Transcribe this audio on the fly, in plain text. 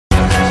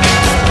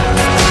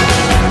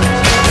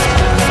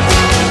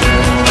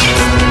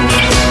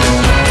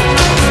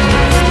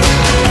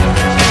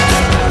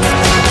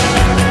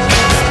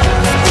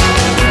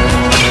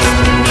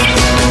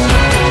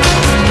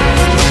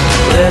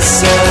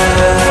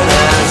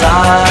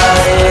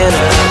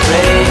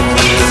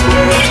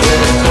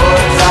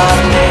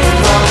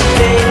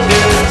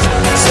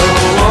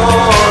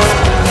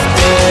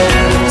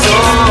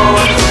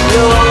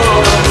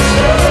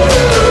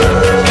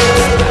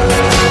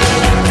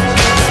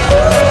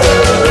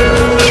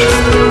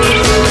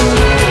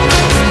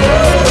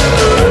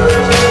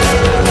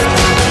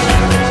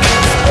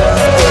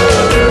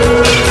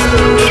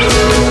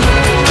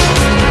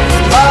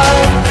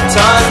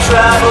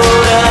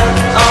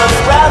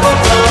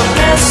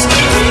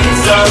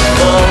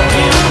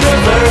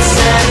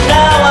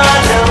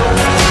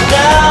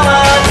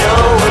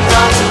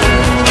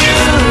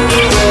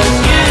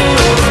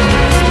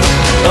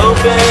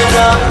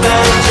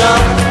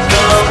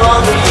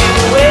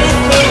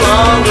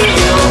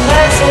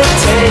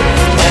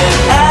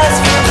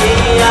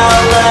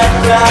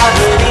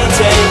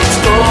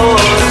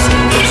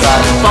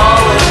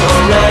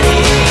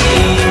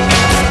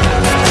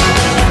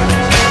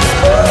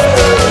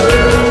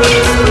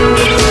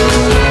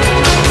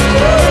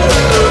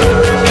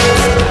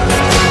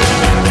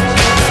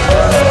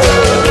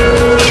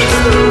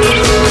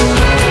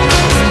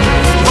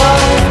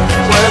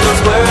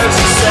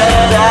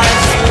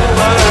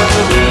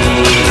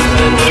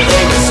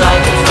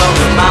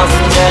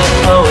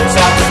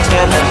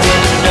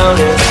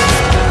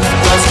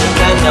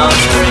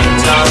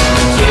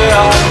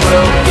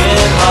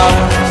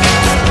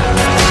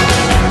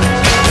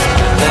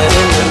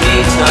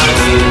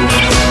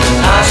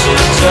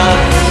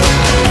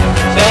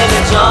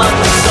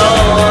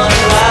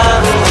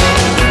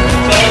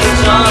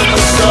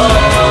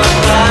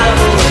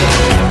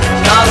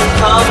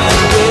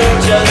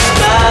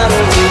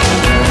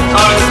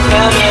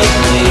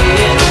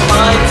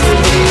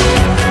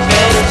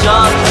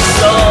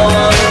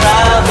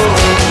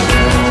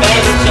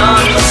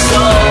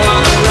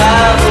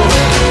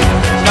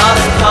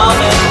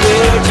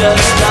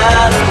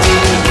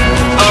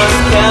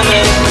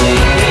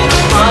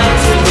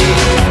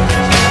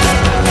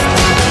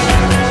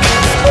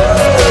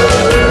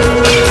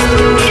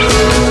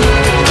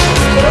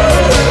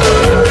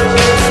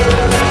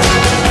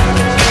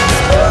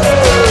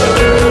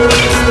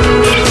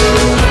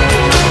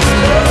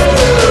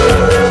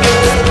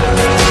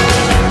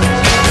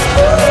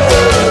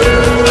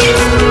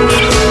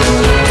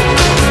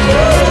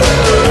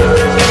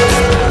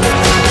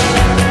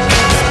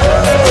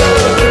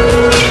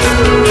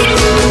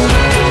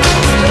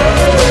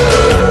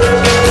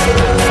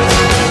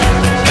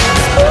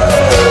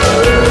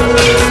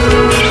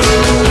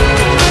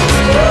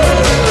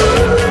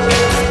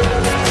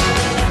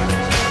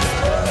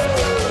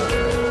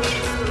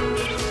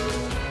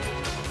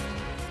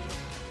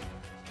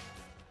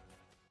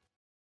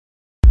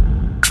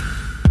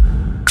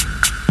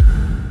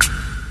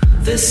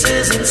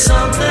isn't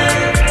something.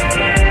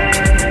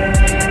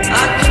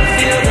 I can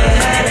feel the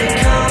headache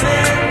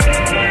coming,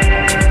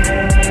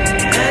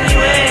 and you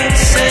ain't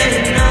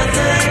saying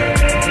nothing.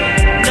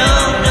 No,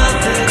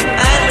 nothing,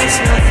 at least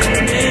nothing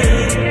new.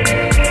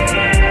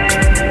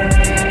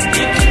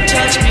 You can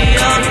touch me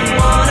all you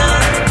wanna.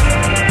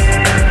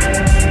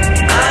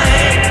 I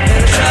ain't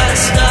gonna try to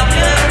stop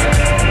you,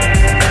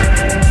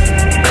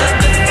 but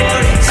before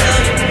you tell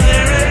your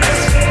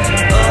parents,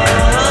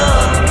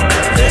 oh,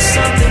 there's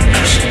something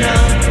you should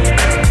know.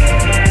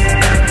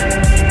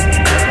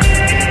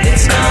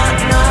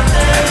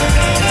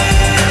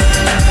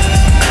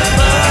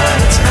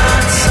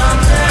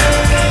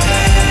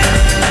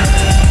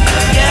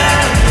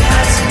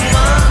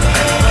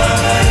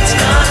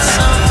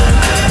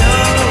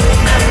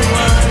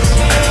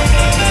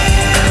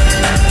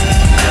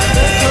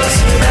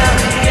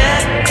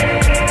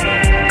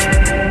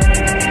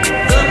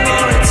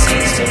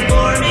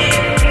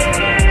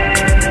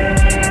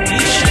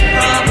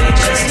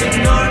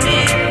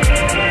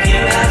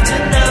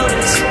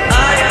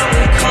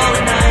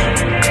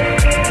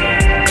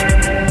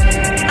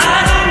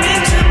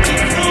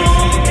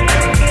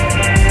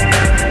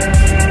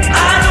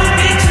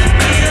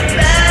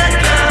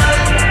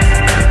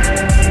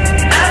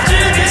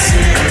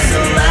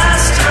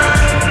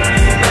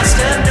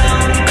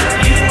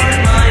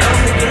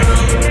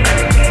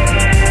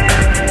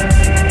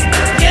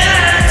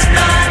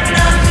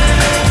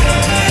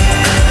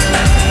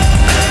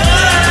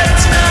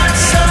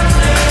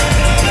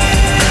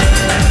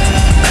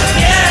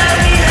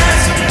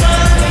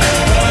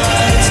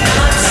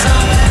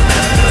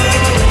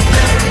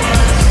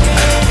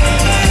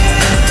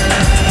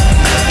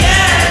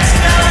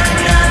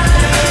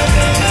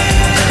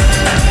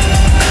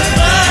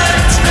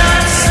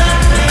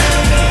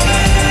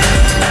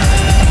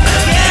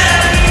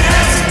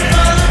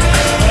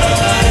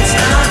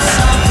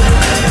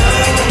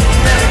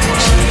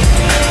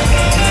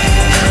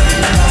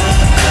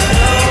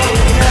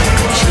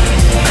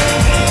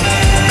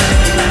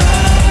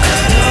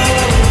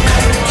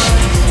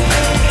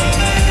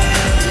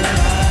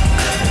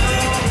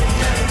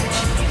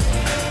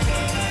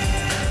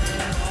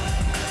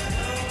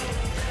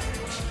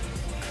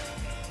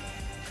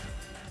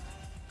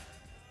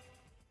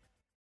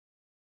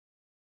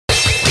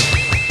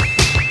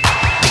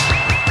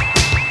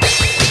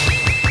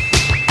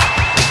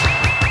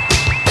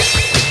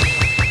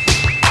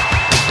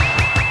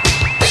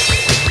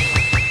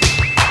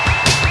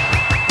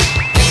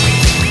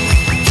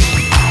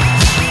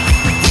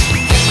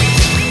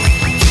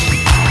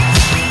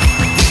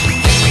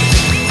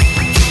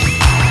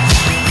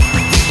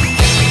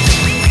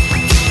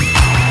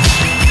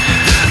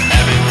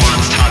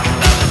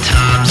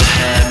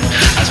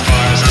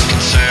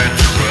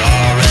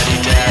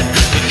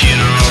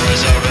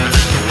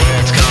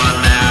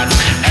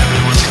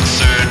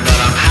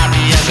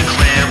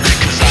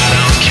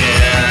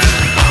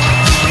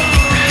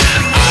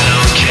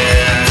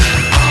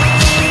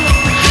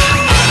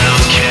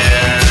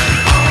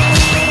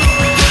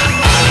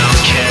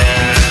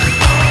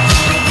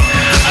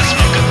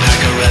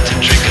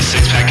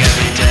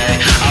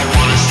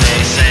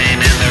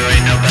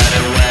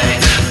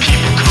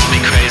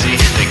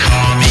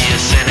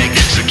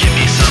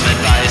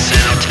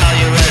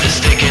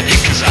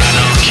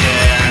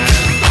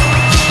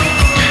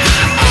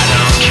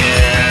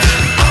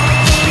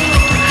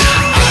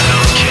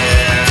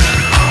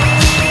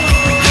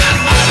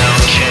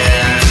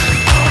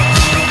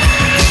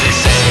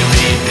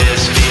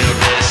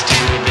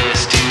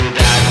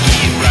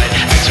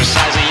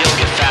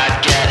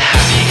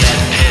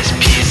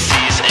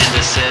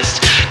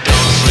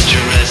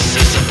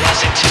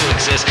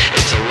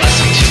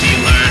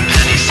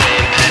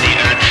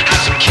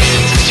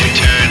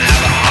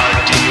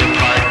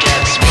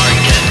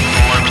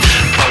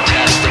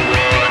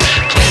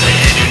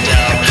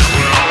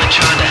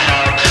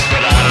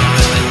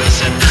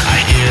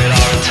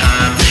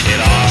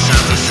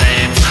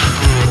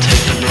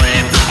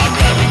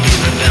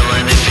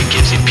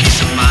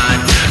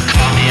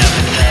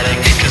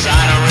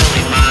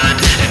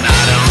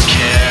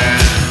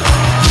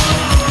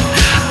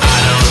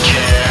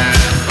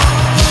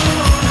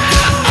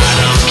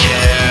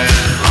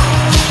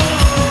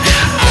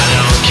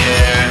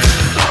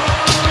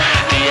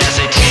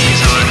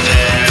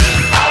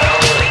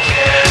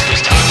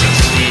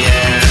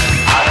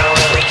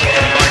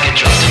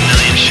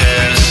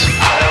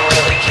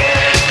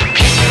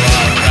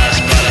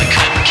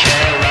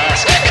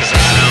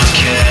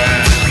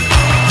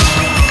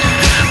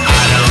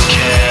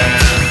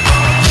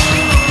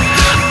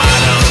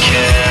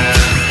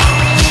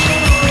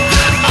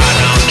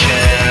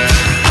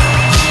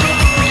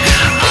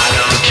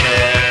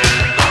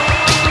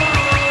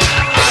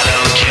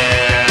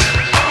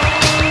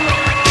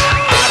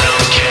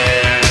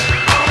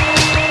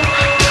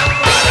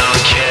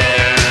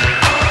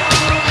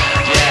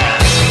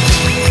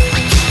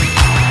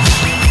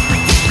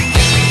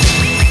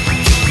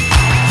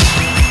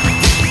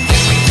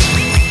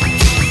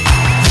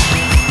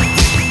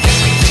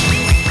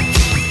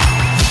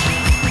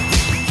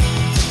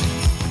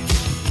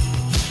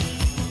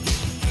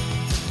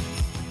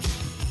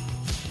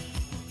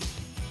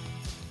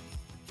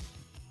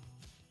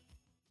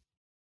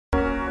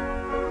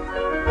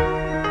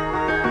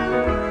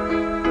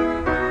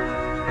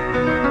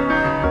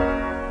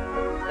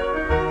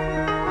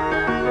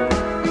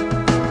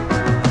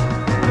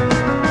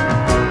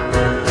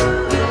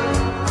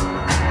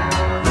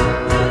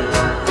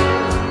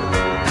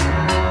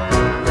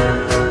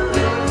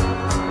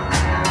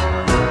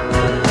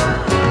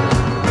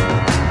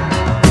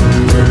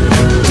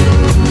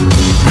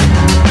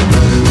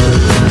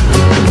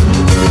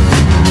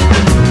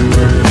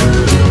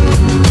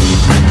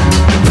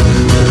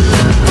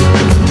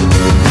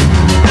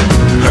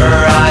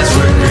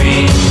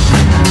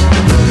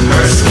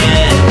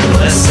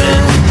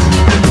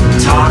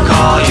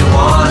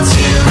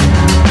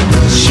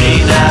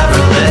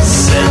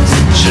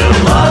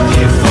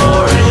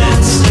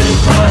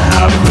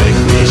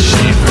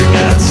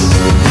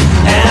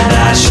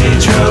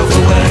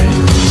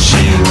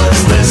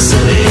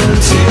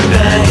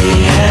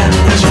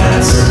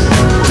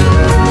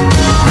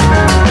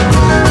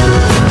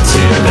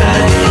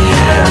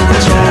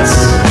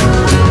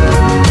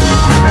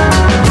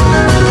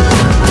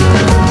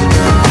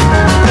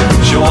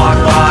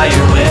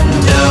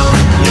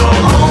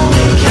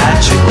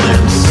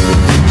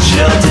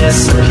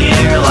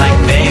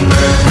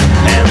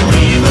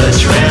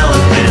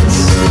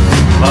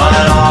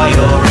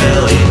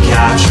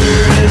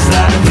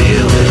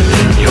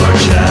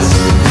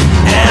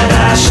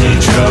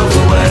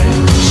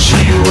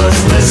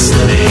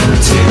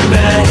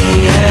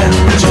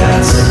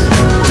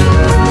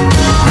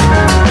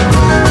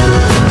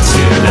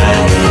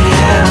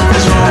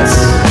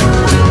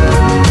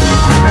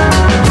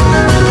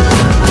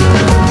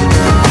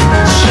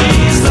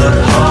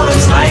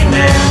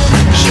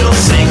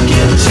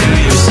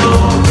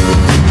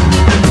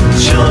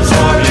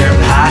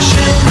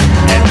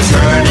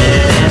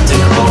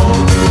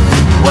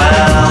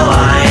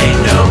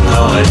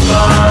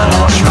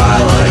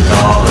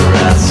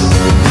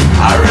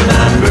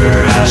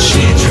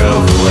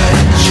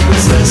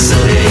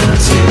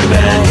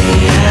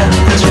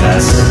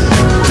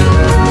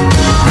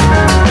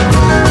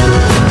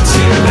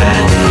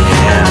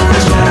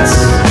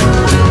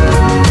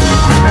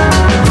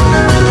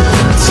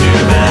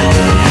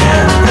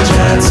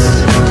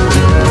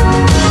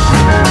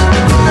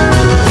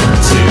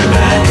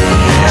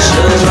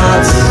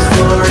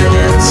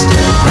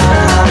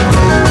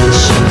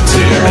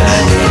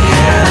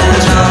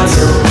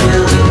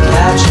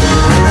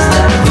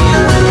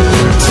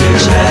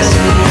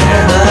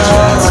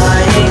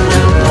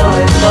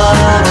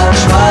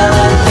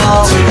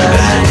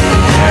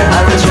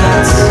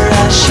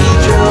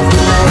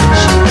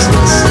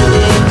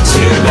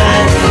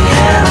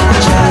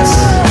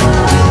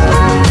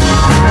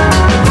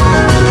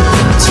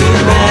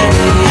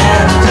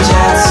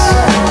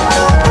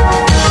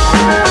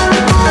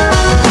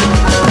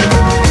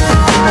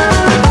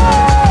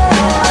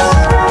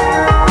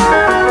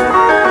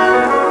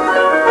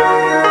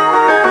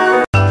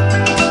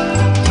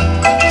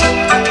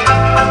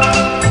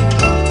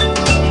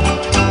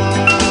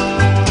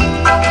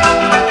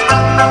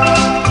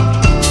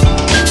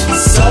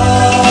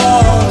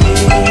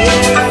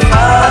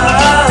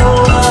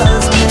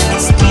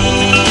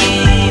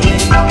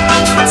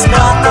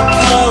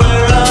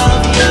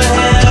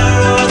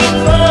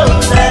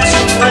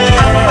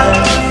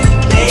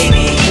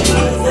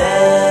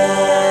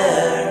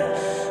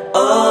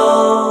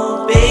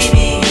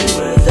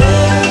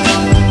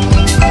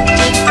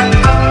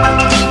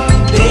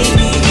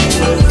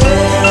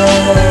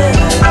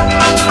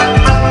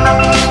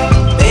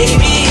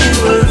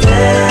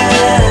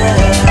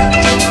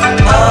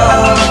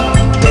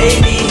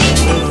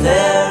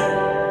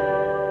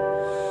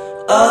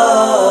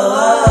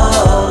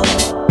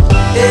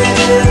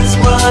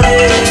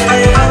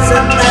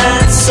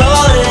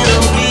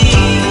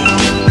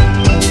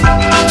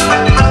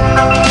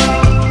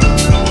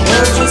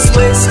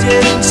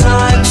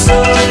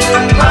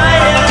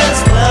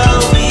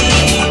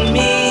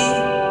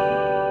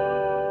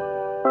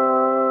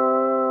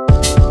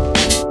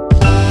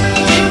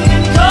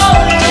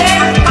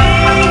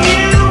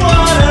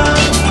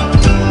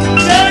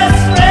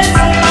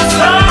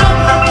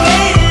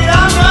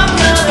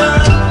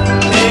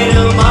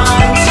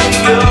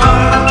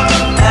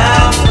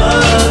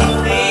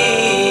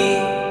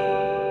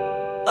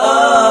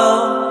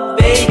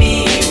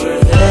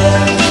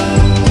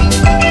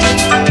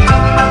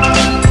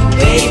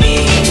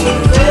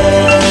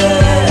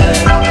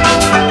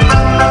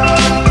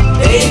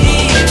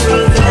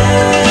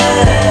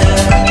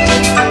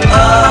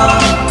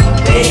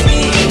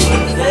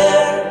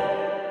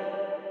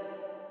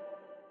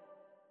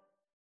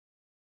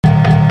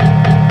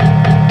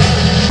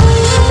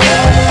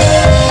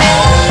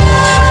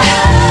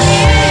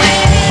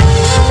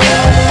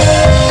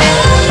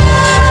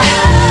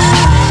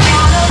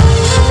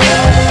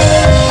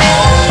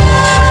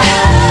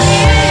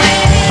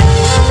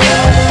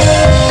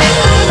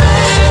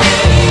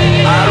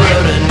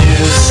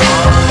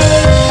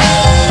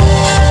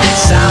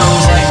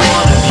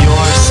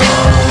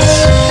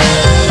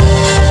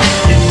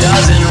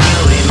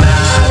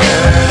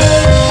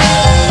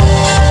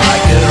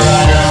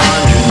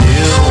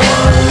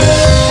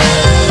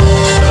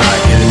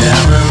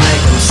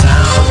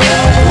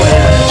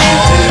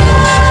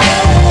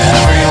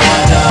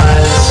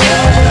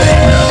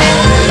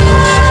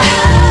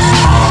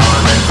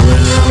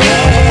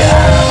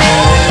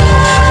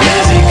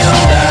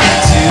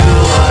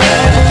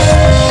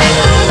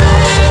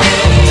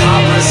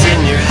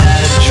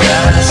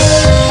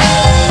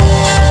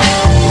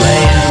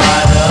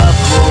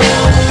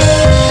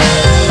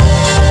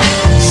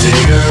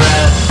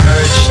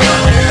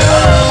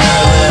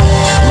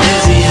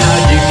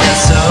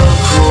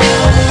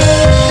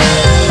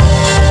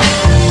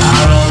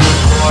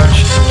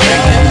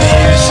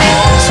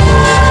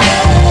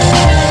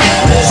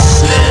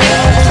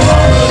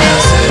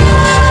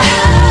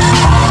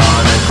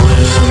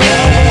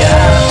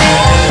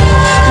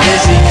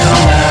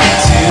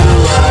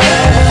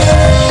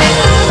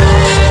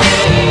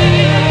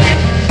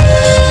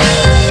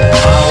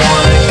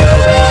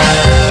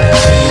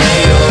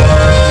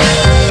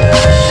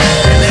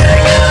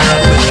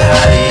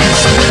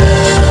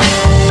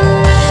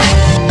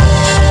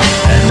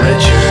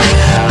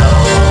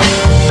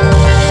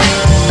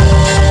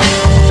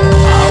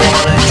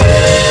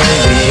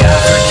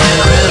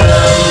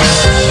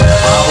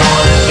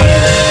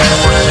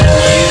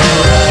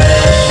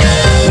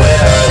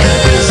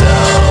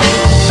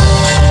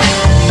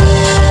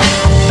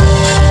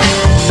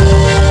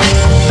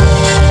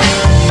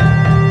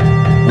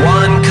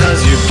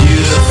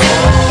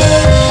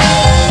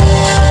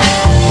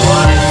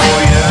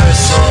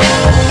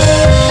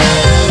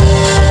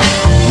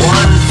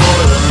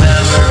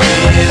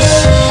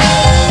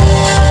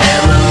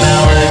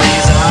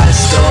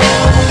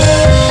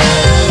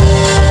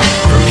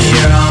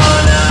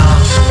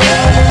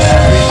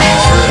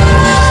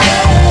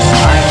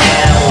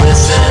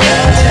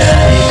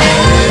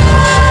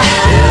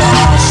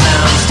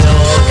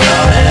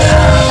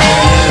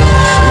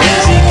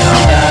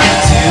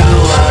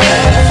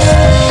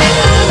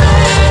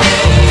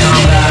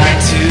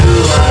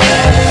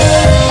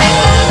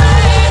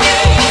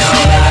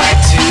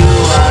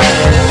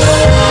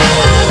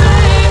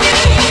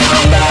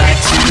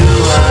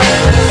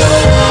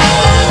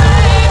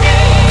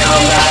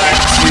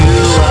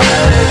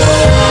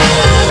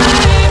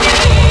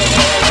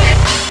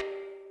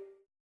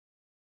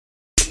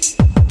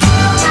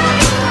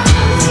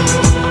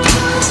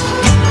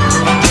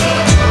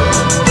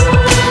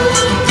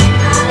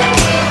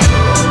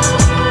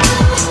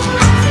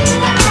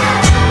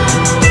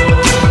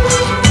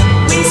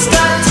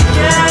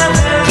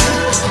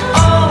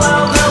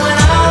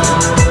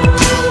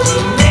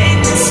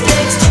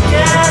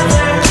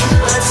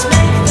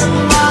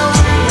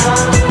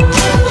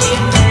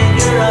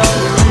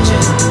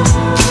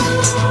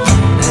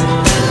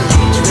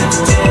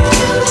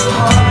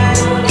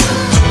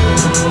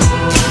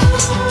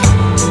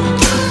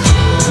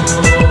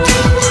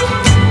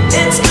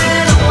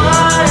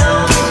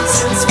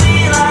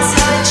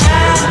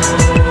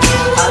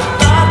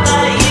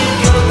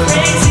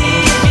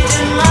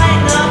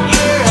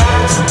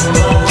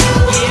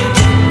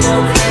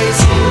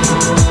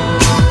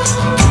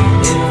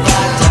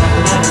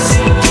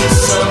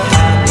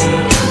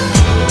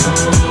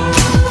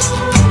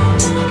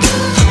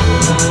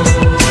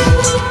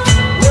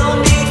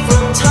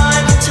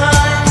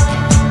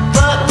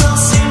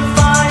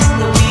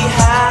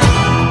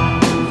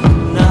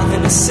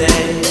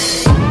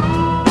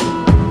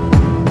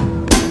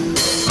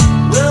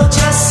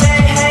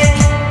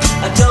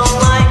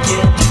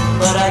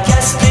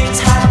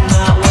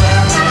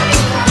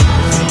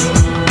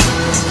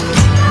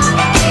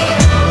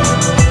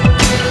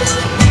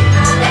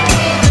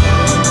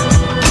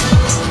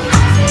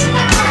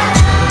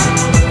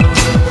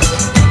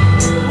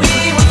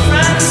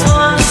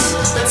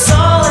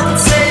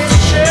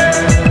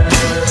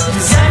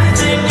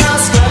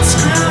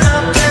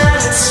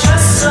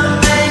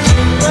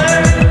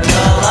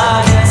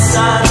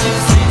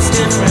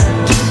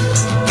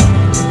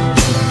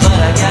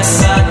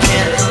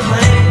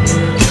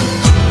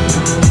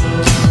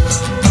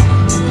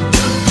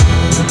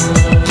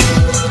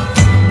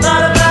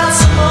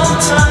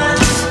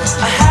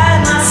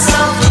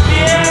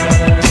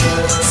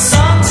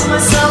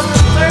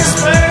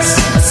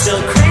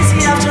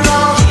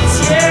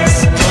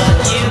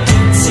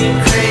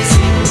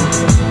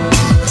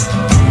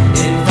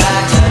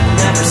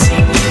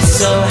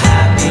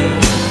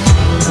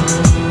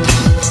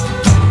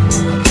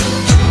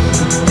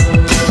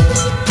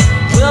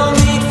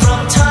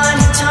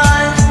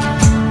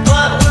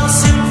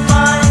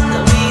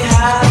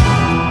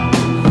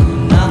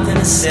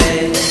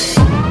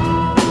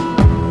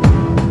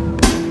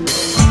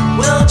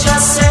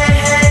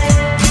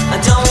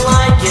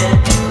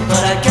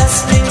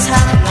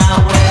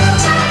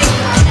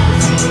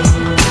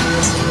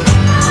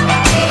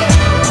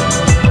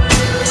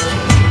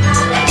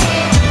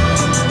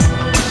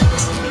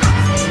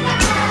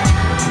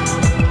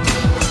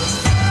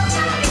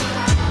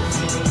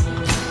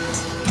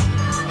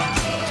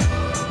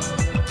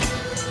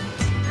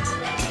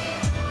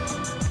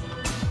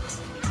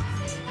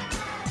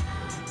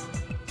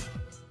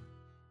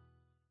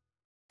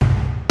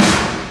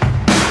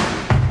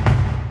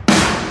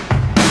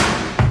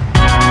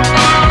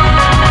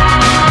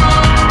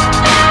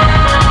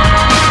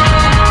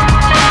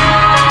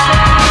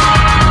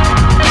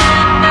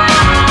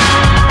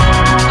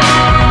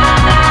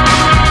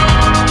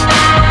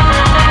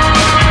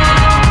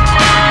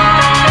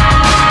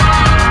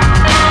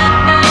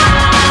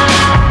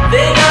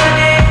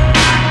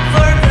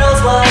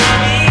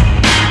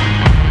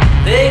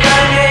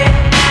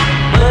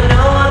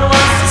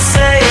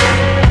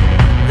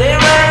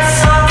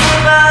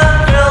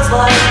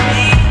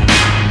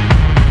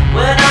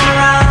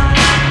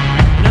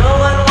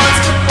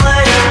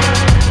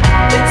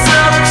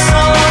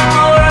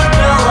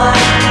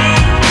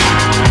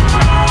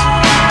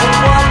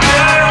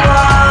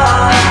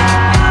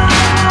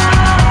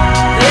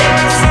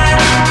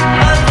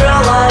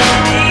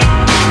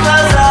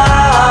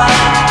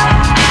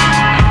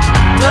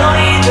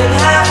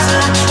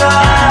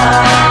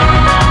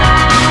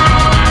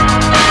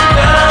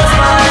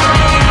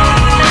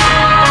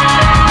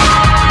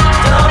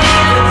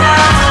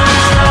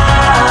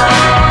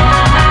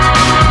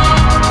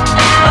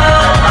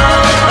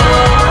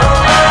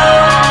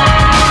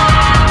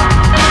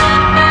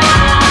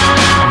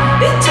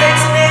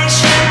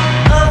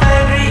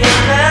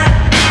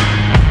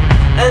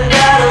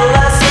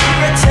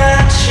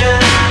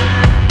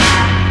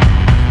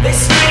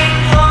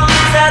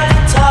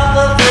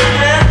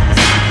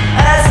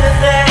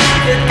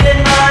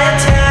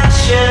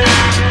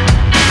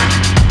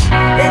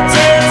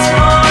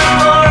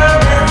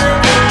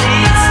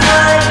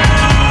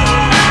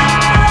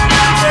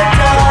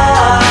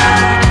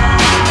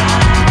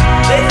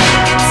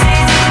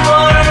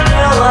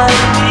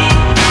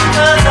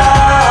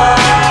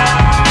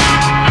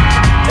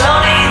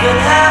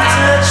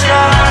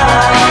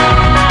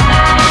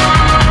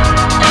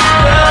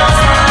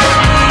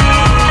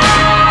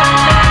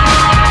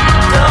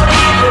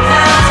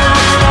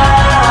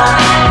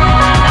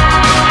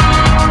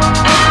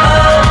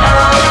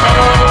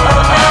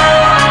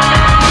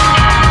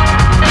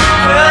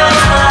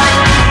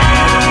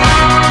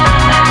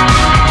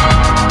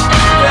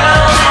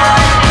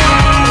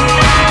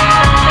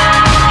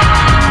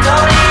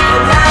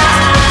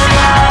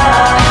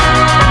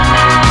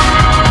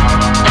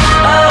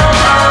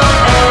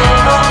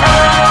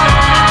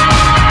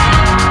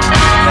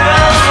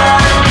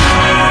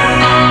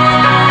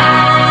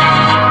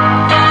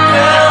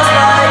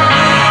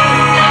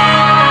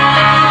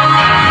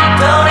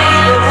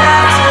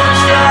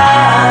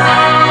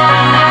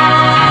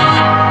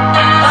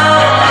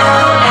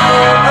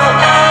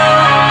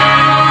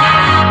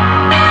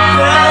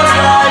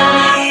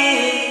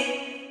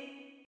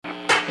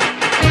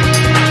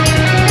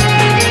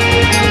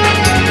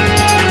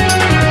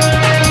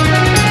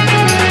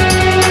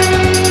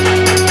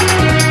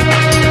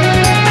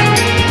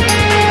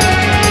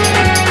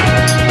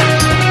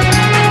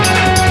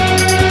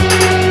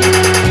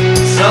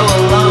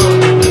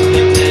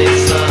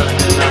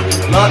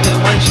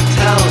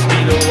 tells me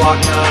to walk,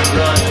 not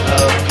run.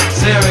 Oh,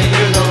 Sarah,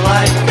 you're the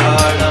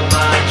lifeguard of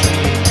my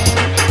dreams,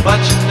 but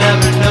you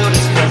never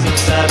notice 'cause I'm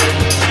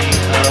 17.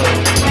 Oh,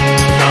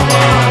 come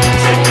on and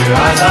take your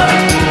eyes off the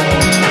pool.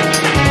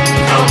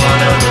 Come on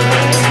over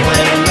and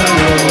explain the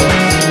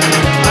rules.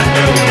 I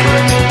know you're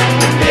working,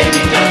 but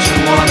baby, don't you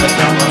wanna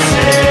come on,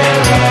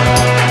 Sarah?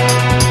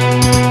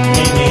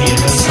 Meet me in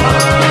the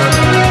sauna.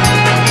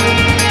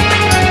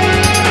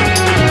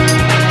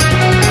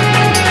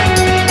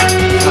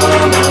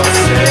 Come on,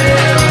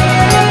 Sarah.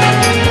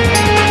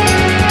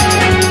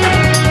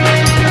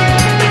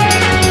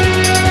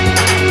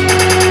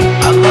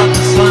 I love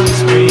the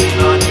sunscreen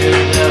on your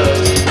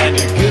nose and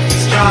your goofy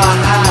straw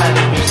hat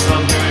and your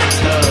sunburned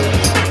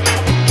toes.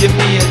 Give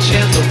me a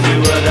chance, I'll do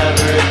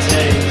whatever it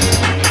takes.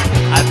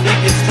 I think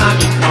it's time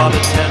you called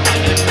a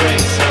 10-minute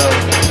break. So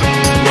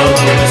blow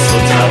the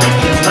whistle, tell the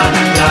kids not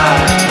to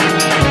die.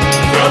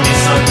 Throw me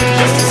something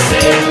just to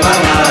save my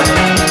life.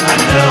 I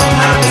know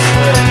how to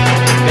swim,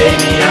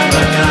 baby, I'm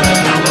not gonna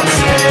come on,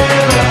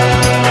 Sarah.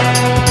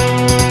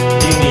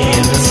 Meet me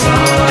in the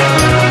sauna.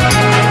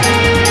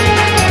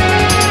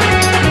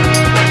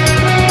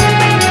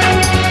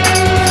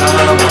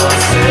 Come on,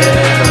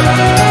 Sarah.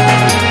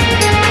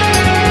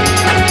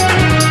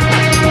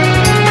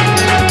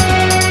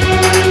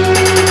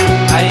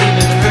 I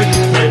even heard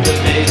you play the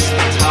bass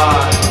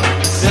guitar.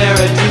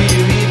 Sarah, do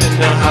you even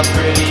know how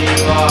pretty you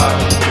are?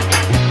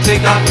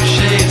 Take off your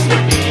shades,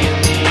 look me in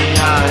the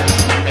eyes,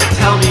 and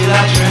tell me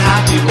that you're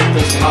happy with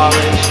those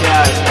college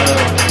guys. Oh,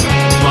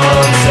 come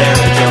on,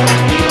 Sarah, don't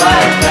be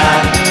like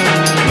that.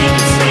 We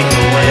can sneak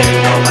away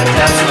while my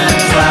dad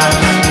swims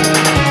laps.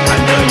 I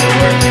know you're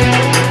working,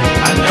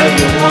 I know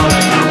you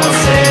wanna come on,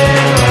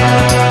 Sarah.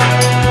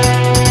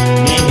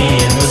 Meet me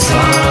in the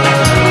sauna.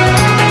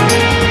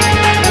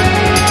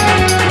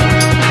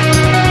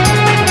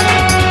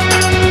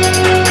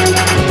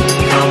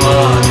 Come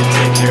on and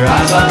take your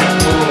eyes off the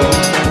pool.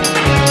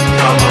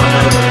 Come on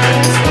over and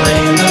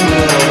explain the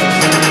rules.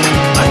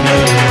 I know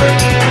you're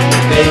working,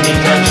 baby,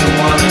 don't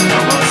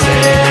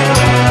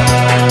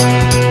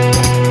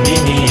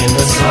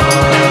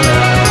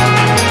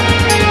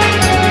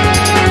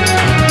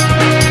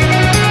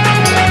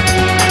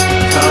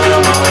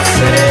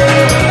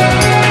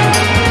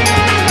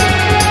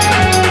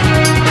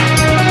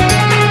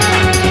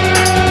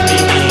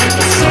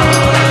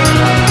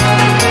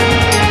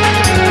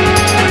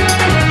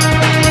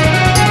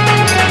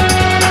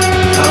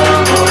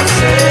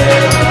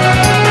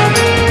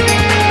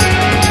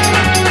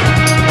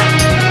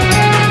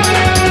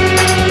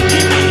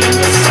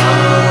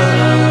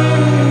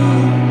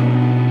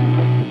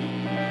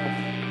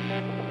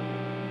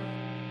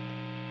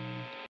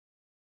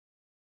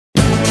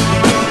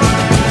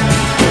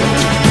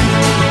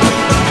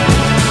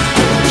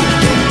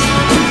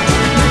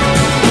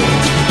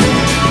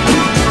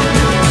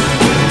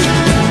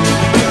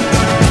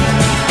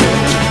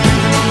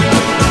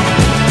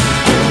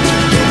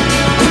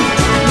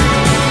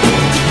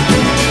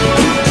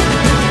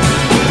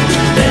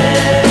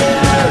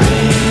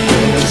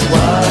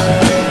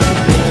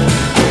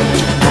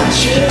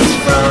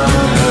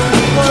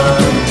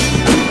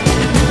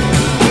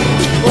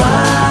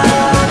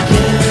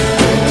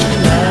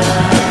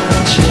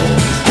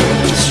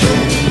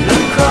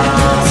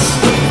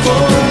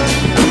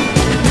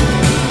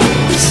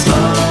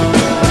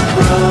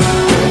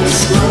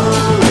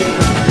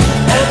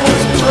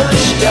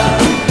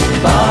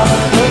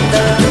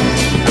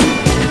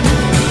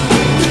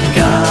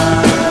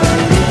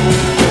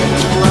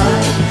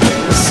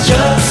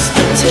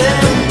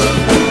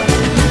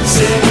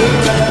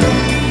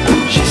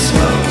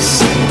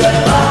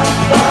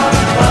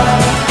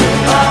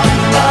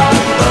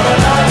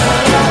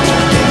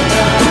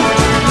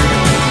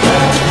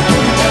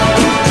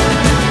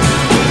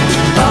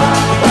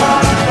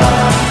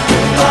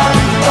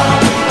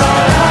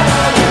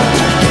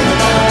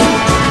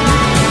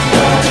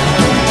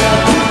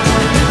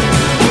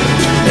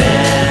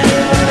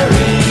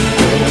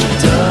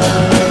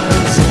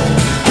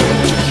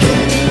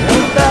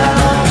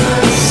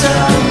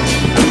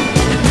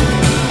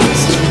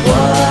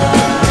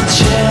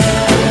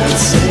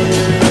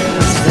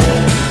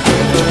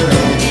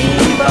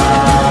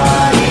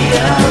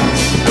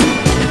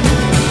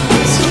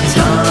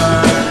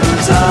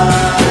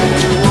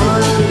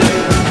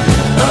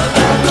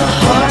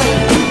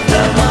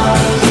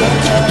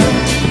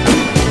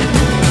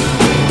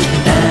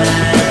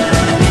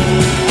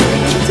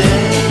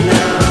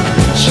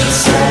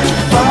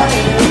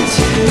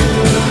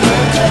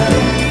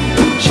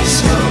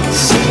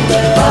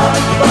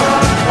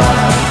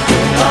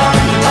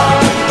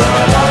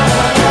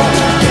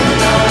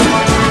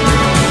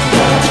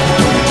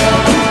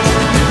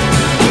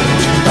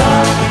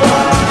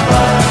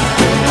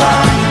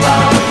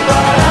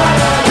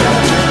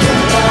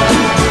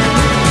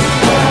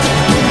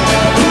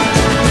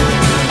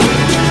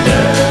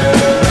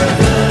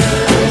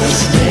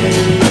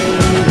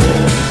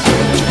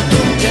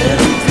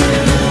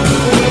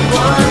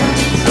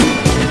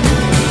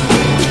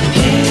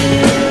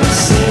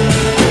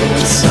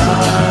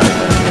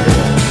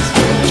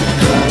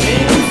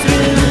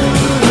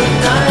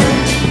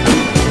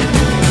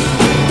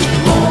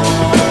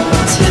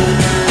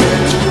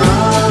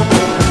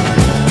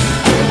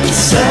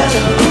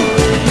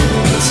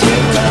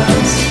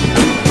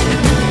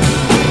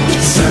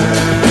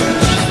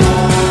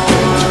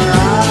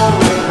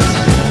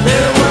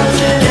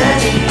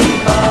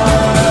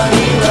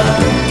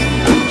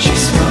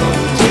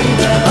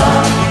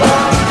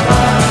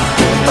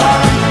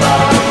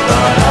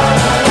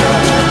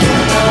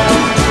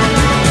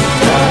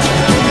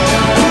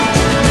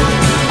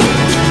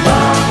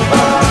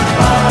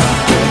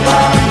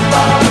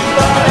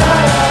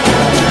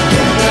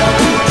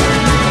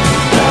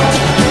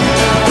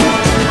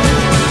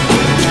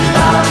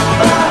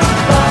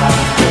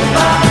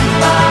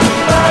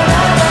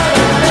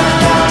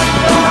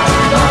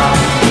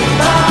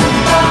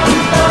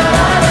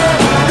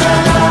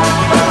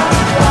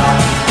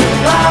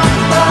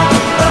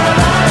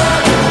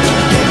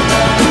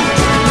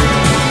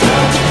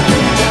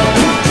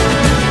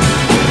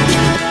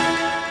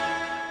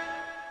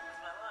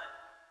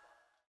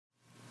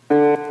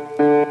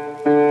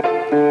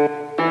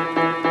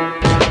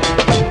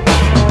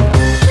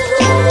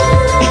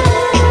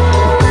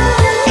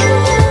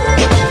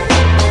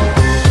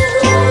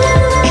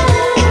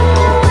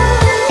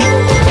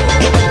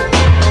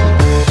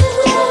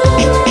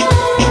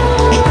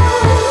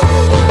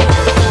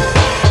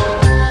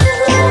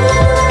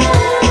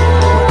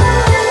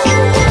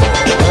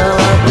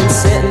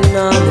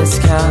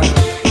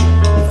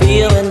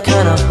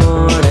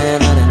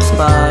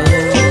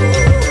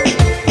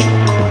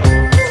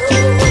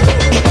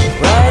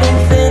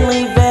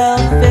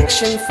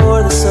conviction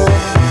for the soul,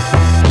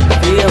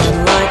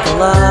 feeling like a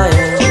liar.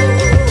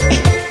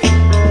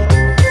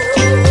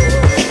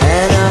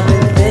 And I've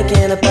been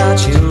thinking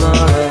about you,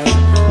 Laura,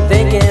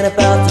 thinking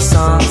about the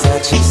songs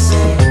that you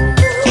sing,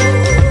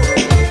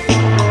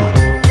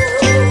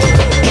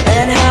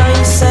 and how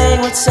you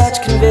sang with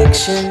such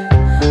conviction,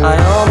 I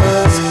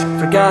almost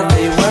forgot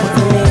they weren't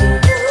for me.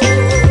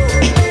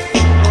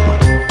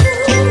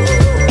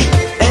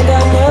 And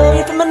I know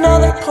you're from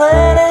another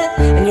planet,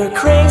 and you're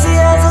crazy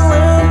as a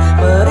loon,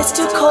 but it's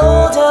too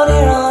cold down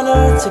here on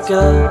Earth to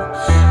go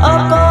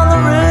up on the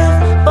roof.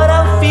 But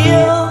I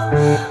feel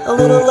a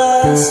little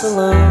less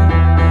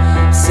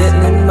alone,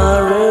 sitting in my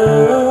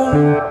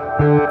room,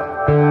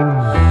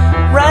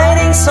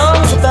 writing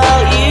songs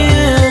about you.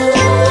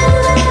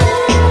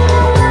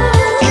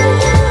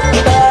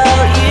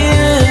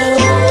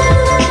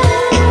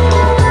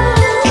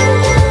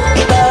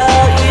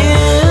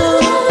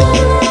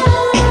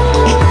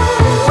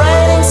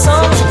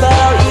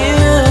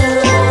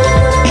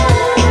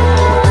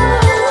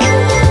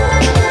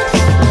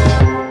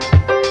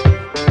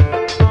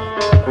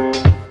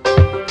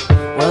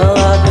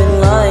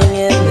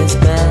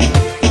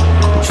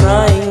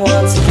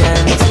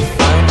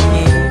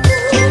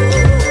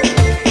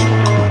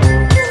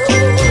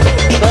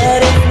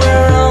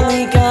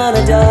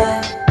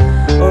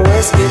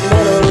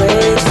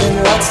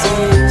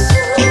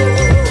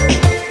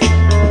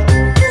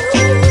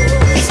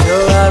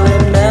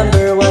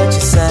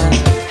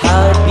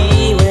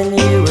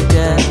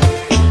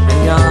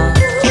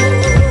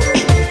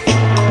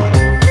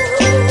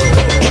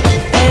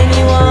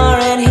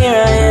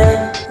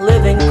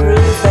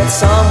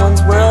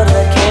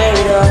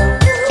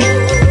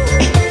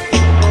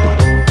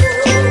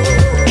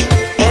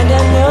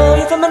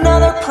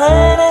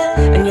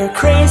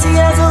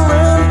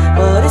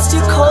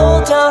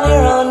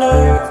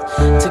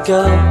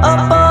 Go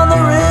up on the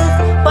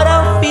roof, but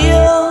I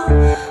feel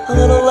a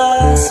little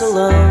less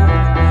alone,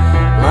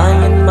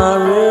 lying in my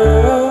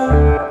room,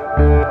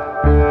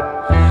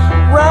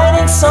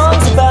 writing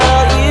songs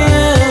about you.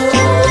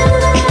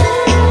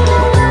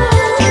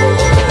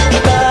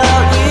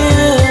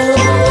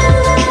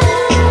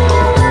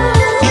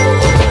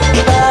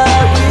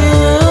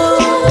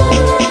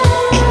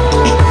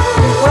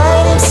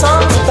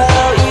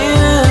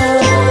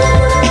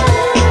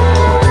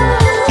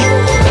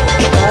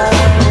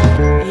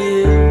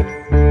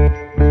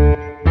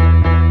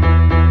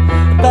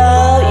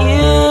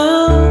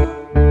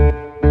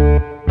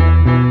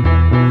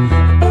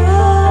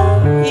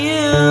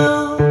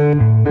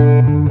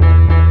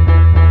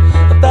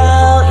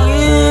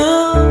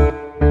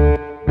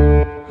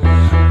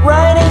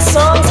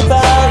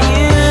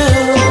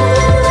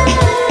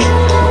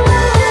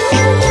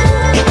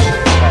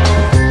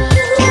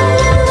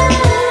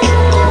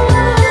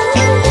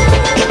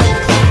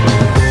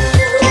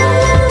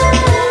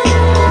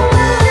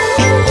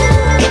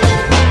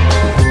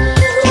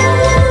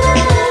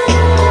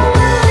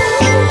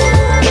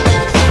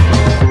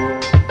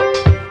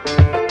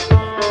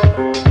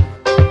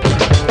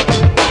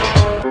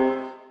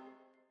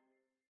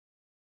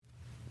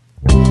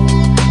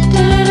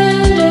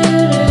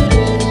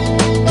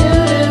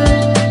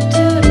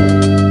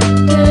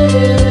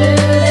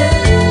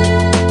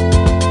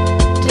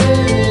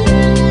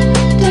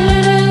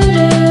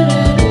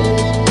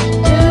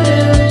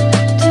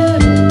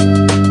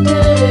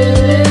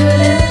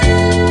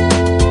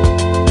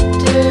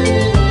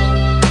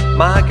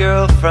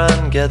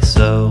 Gets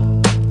so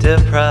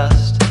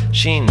depressed,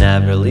 she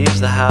never leaves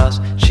the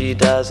house, she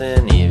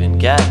doesn't even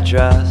get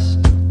dressed.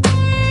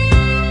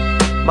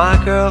 My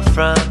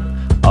girlfriend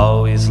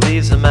always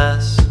leaves a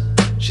mess.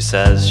 She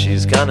says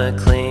she's gonna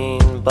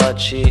clean, but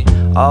she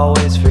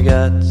always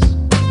forgets.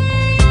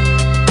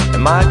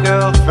 And my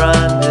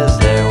girlfriend is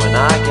there when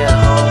I get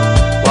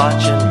home,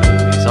 watching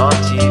movies on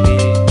TV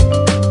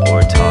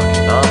or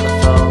talking on the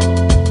phone.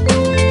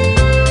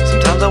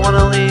 Sometimes I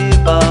wanna leave,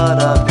 but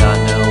I've got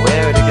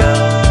nowhere to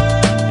go.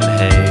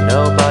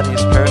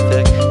 Nobody's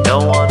perfect, no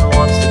one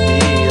wants to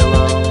be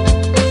alone.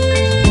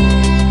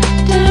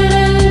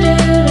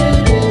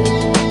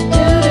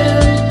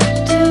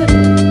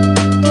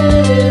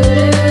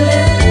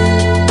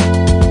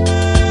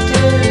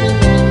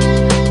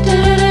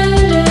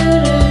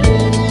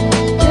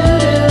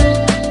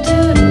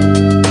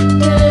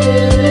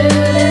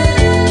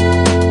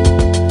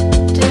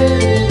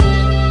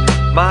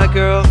 My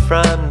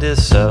girlfriend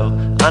is so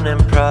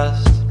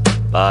unimpressed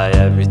by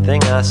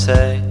everything I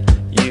say.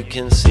 You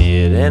can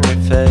see it in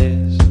her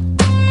face.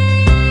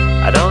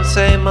 I don't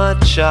say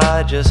much,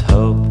 I just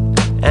hope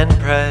and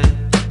pray.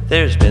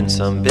 There's been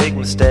some big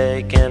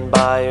mistake, and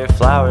buy her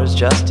flowers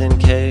just in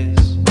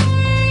case.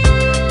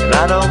 And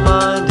I don't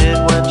mind it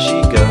when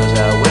she goes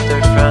out with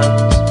her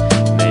friends,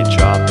 and they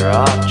drop her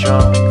off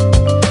drunk,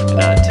 and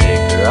I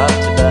take her up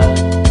to bed.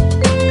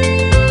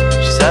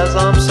 She says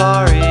I'm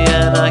sorry,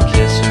 and I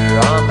kiss her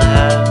on the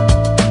head,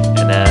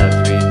 and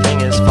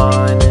everything is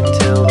fine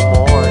until the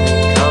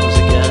morning comes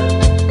again.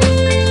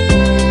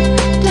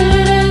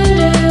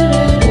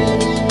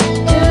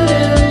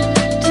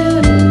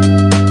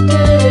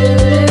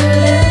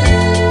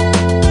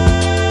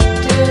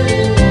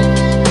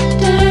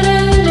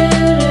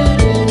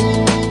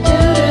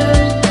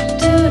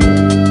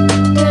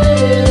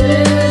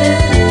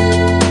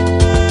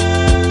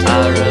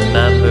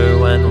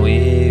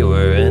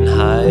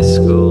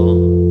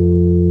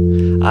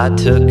 I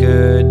took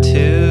her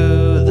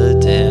to the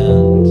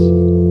dance.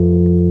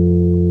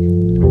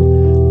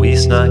 We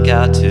snuck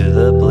out to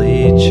the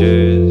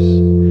bleachers,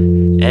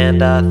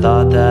 and I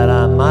thought that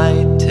I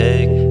might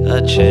take a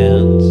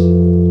chance,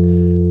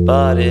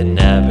 but it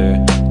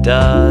never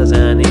does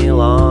any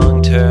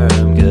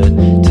long-term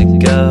good to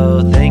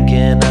go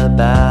thinking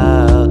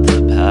about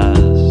the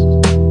past.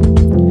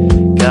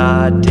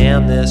 God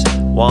damn this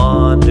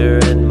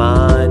wandering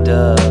mind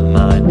of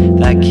mine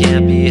that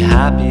can't be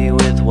happy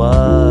with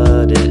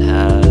what it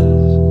has.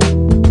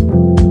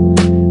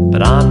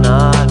 But I'm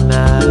not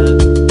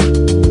mad,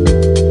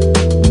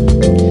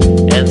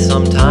 and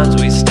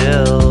sometimes we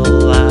still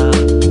laugh.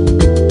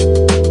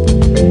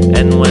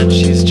 And when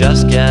she's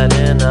just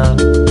getting up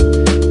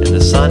and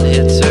the sun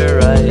hits her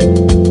right,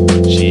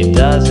 she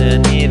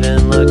doesn't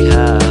even look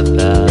half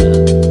bad.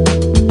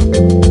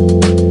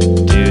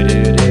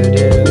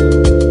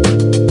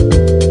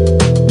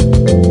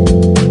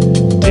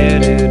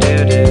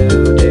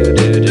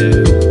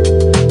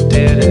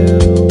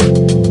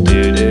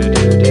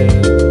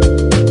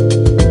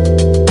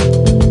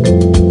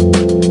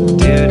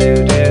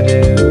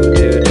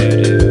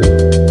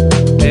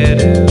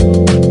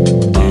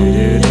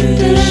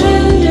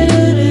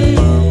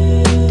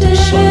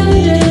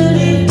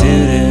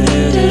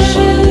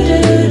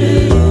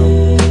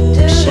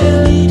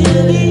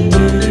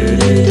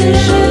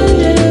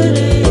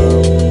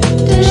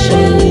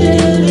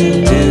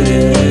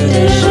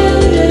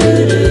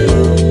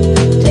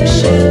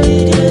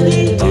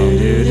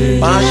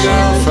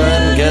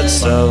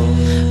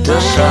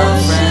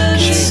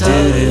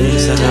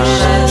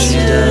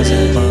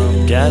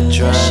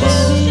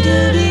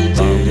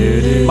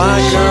 My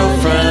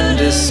girlfriend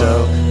is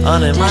so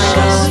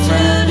unimpressed.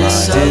 You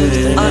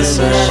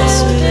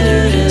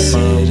can see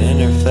it in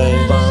her face.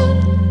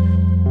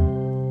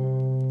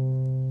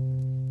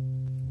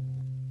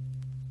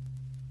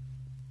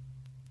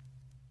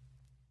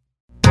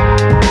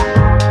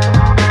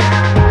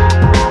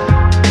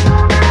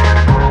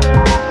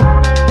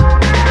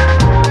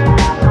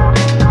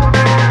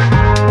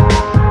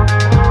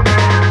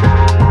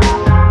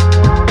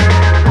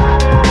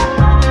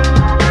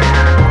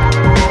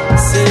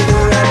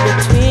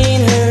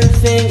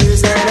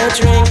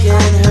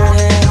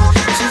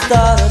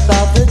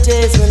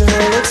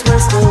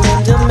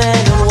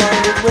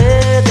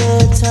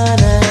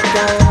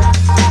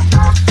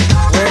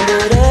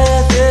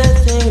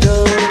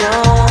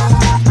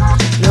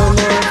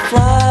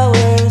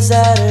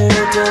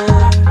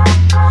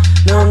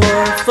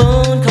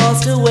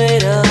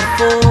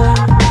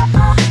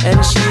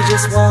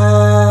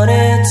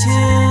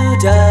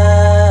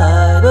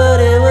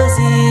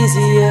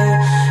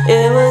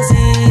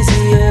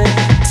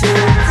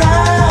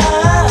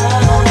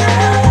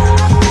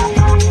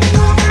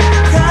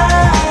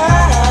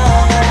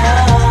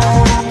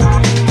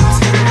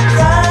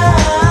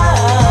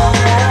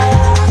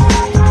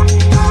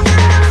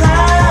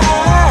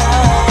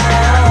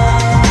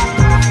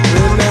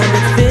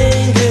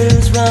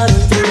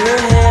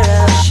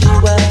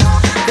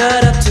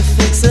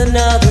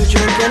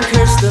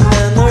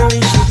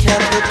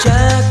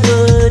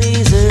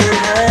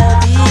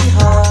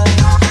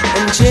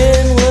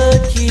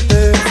 Keep her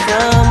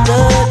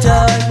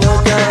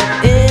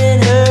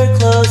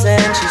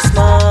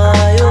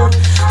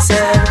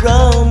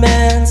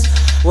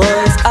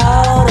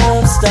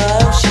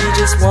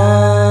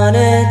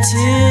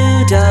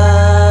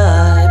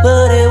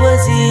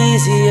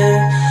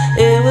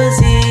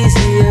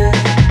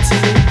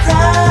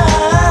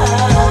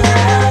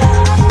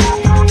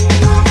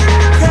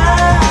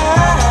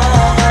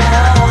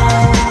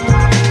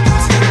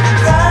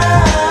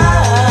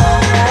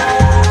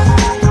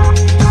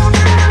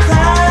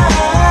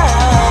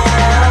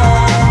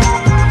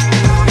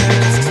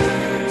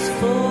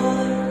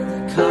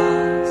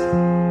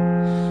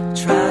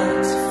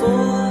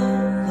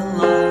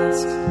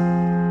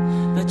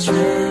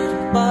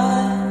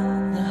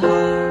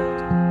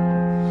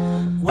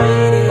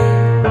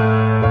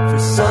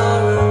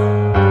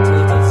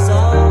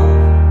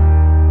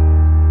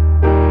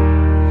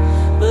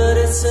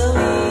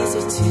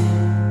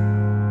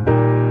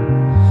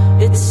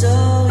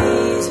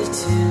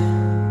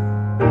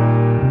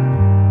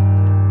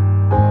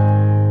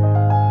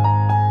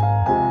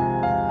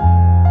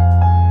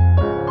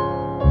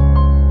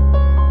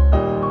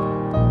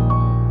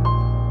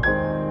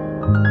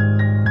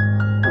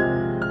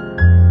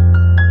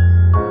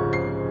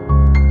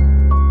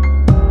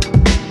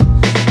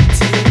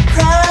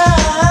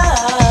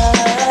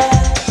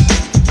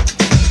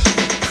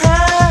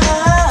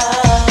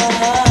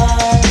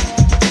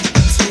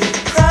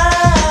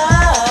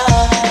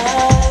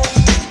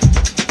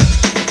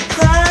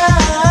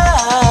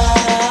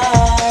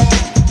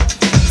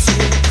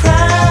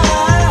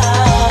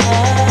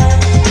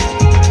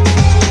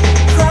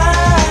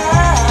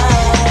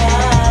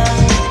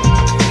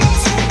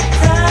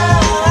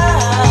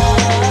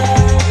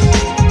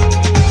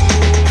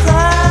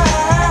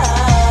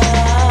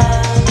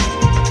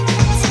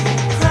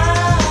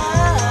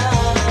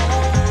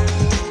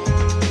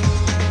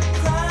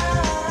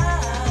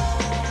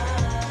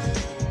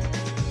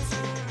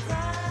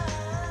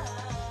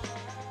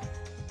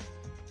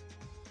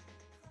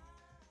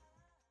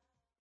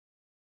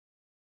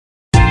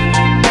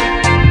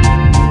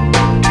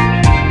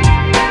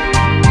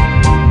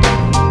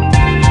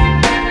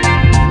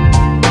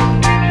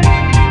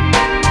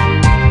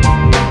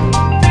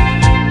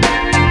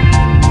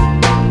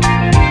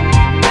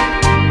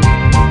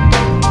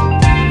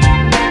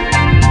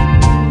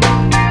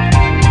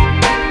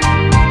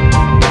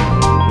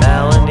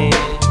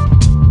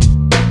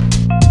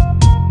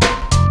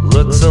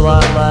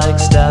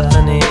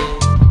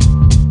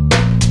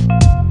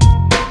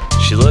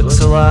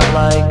lot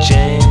like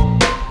Jane,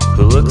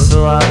 who looks a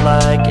lot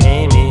like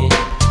Amy,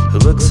 who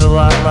looks a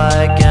lot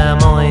like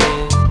Emily.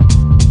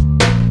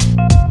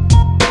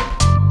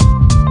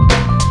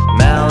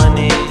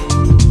 Melanie,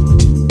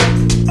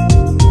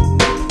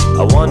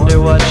 I wonder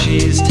what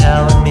she's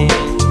telling me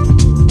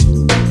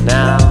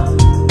now.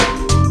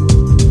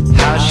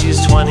 How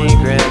she's 20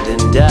 grand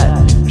in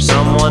debt, or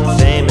someone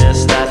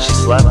famous that she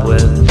slept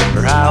with,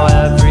 or how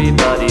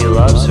everybody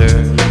loves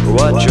her, or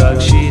what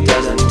drugs she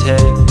doesn't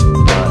take.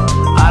 But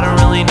I don't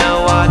really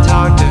know why I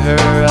talk to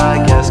her,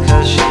 I guess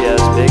cause she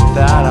has big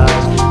fat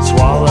eyes,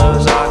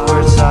 swallows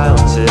awkward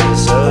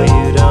silences, so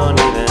you don't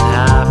even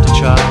have to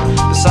try.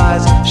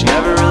 Besides, she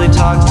never really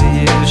talks to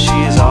you,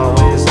 she's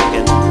always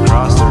looking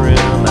across the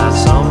room at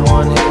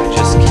someone who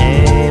just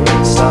came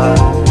inside.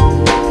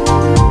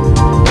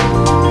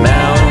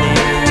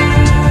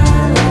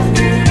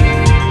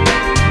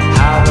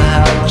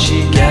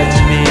 She get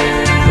to be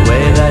the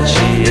way that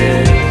she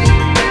is.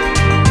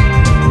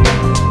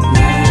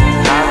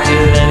 How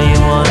could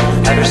anyone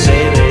ever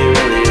say they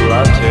really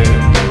loved her?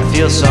 I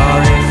feel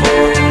sorry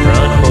for her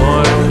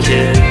unborn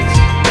kids.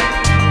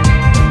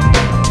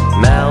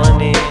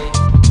 Melanie,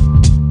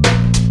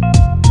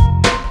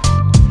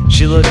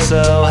 she looks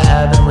so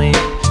heavenly,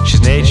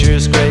 she's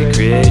nature's great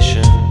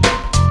creation.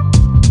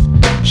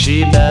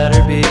 She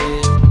better be.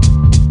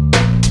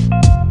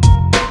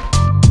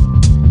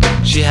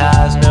 She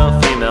has no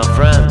female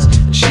friends,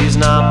 and she's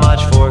not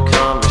much for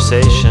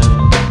conversation.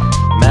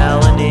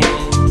 Melanie,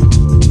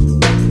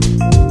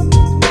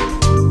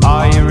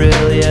 are you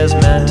really as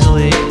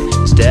mentally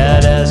as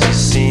dead as you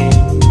seem?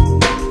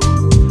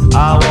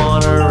 I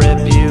wanna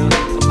rip you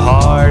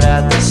apart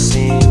at the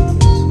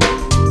seams,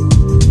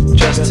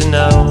 just to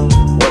know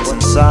what's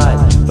inside,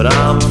 but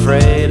I'm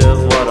afraid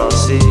of what I'll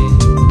see.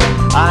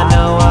 I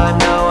know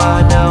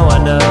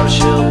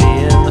she'll be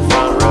in the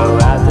front row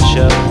at the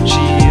show.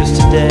 She used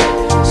to date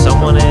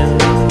someone in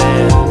the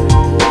band.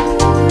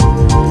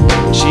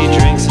 She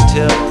drinks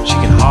until she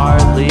can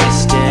hardly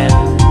stand.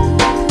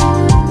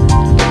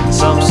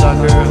 Some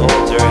sucker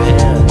holds her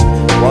hand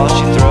while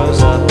she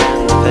throws up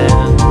in the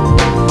van.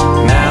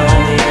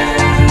 Melanie,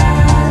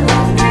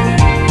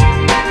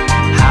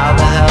 how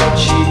the hell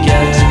she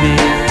get to be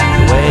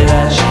the way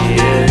that she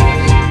is?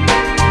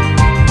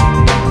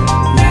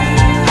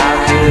 How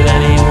could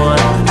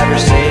anyone ever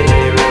say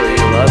they really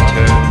loved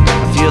her?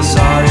 I feel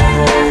sorry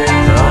for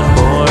her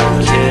unborn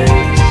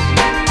kids.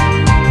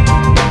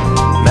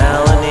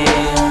 Melanie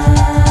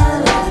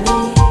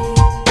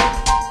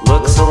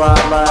looks a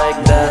lot like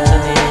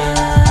Bethany.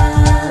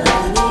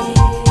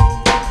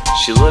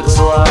 She looks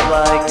a lot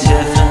like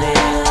Tiffany.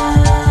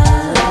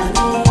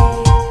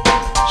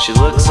 She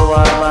looks a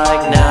lot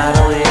like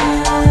Natalie.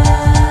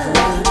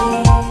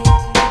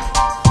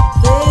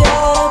 They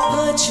ought to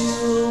put you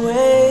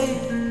away,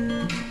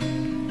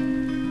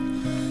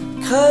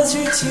 'cause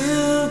you're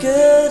too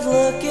good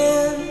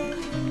looking.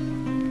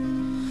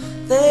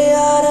 They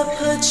ought to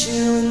put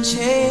you in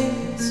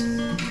chains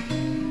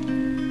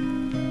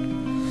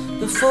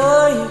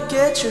before you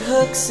get your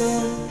hooks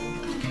in.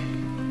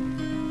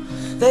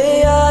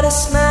 They ought to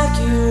smack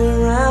you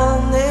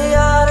around. They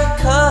ought to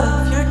cut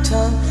off your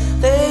tongue.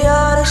 They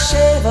ought to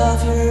shave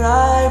off your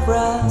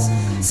eyebrows,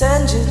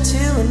 send you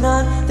to a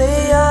nun.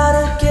 They ought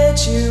to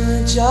get you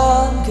a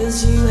job,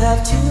 'cause you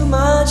have too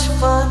much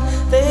fun.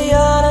 They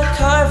ought to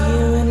carve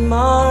you in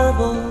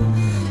marble,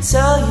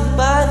 sell you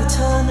by the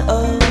ton.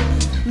 Oh,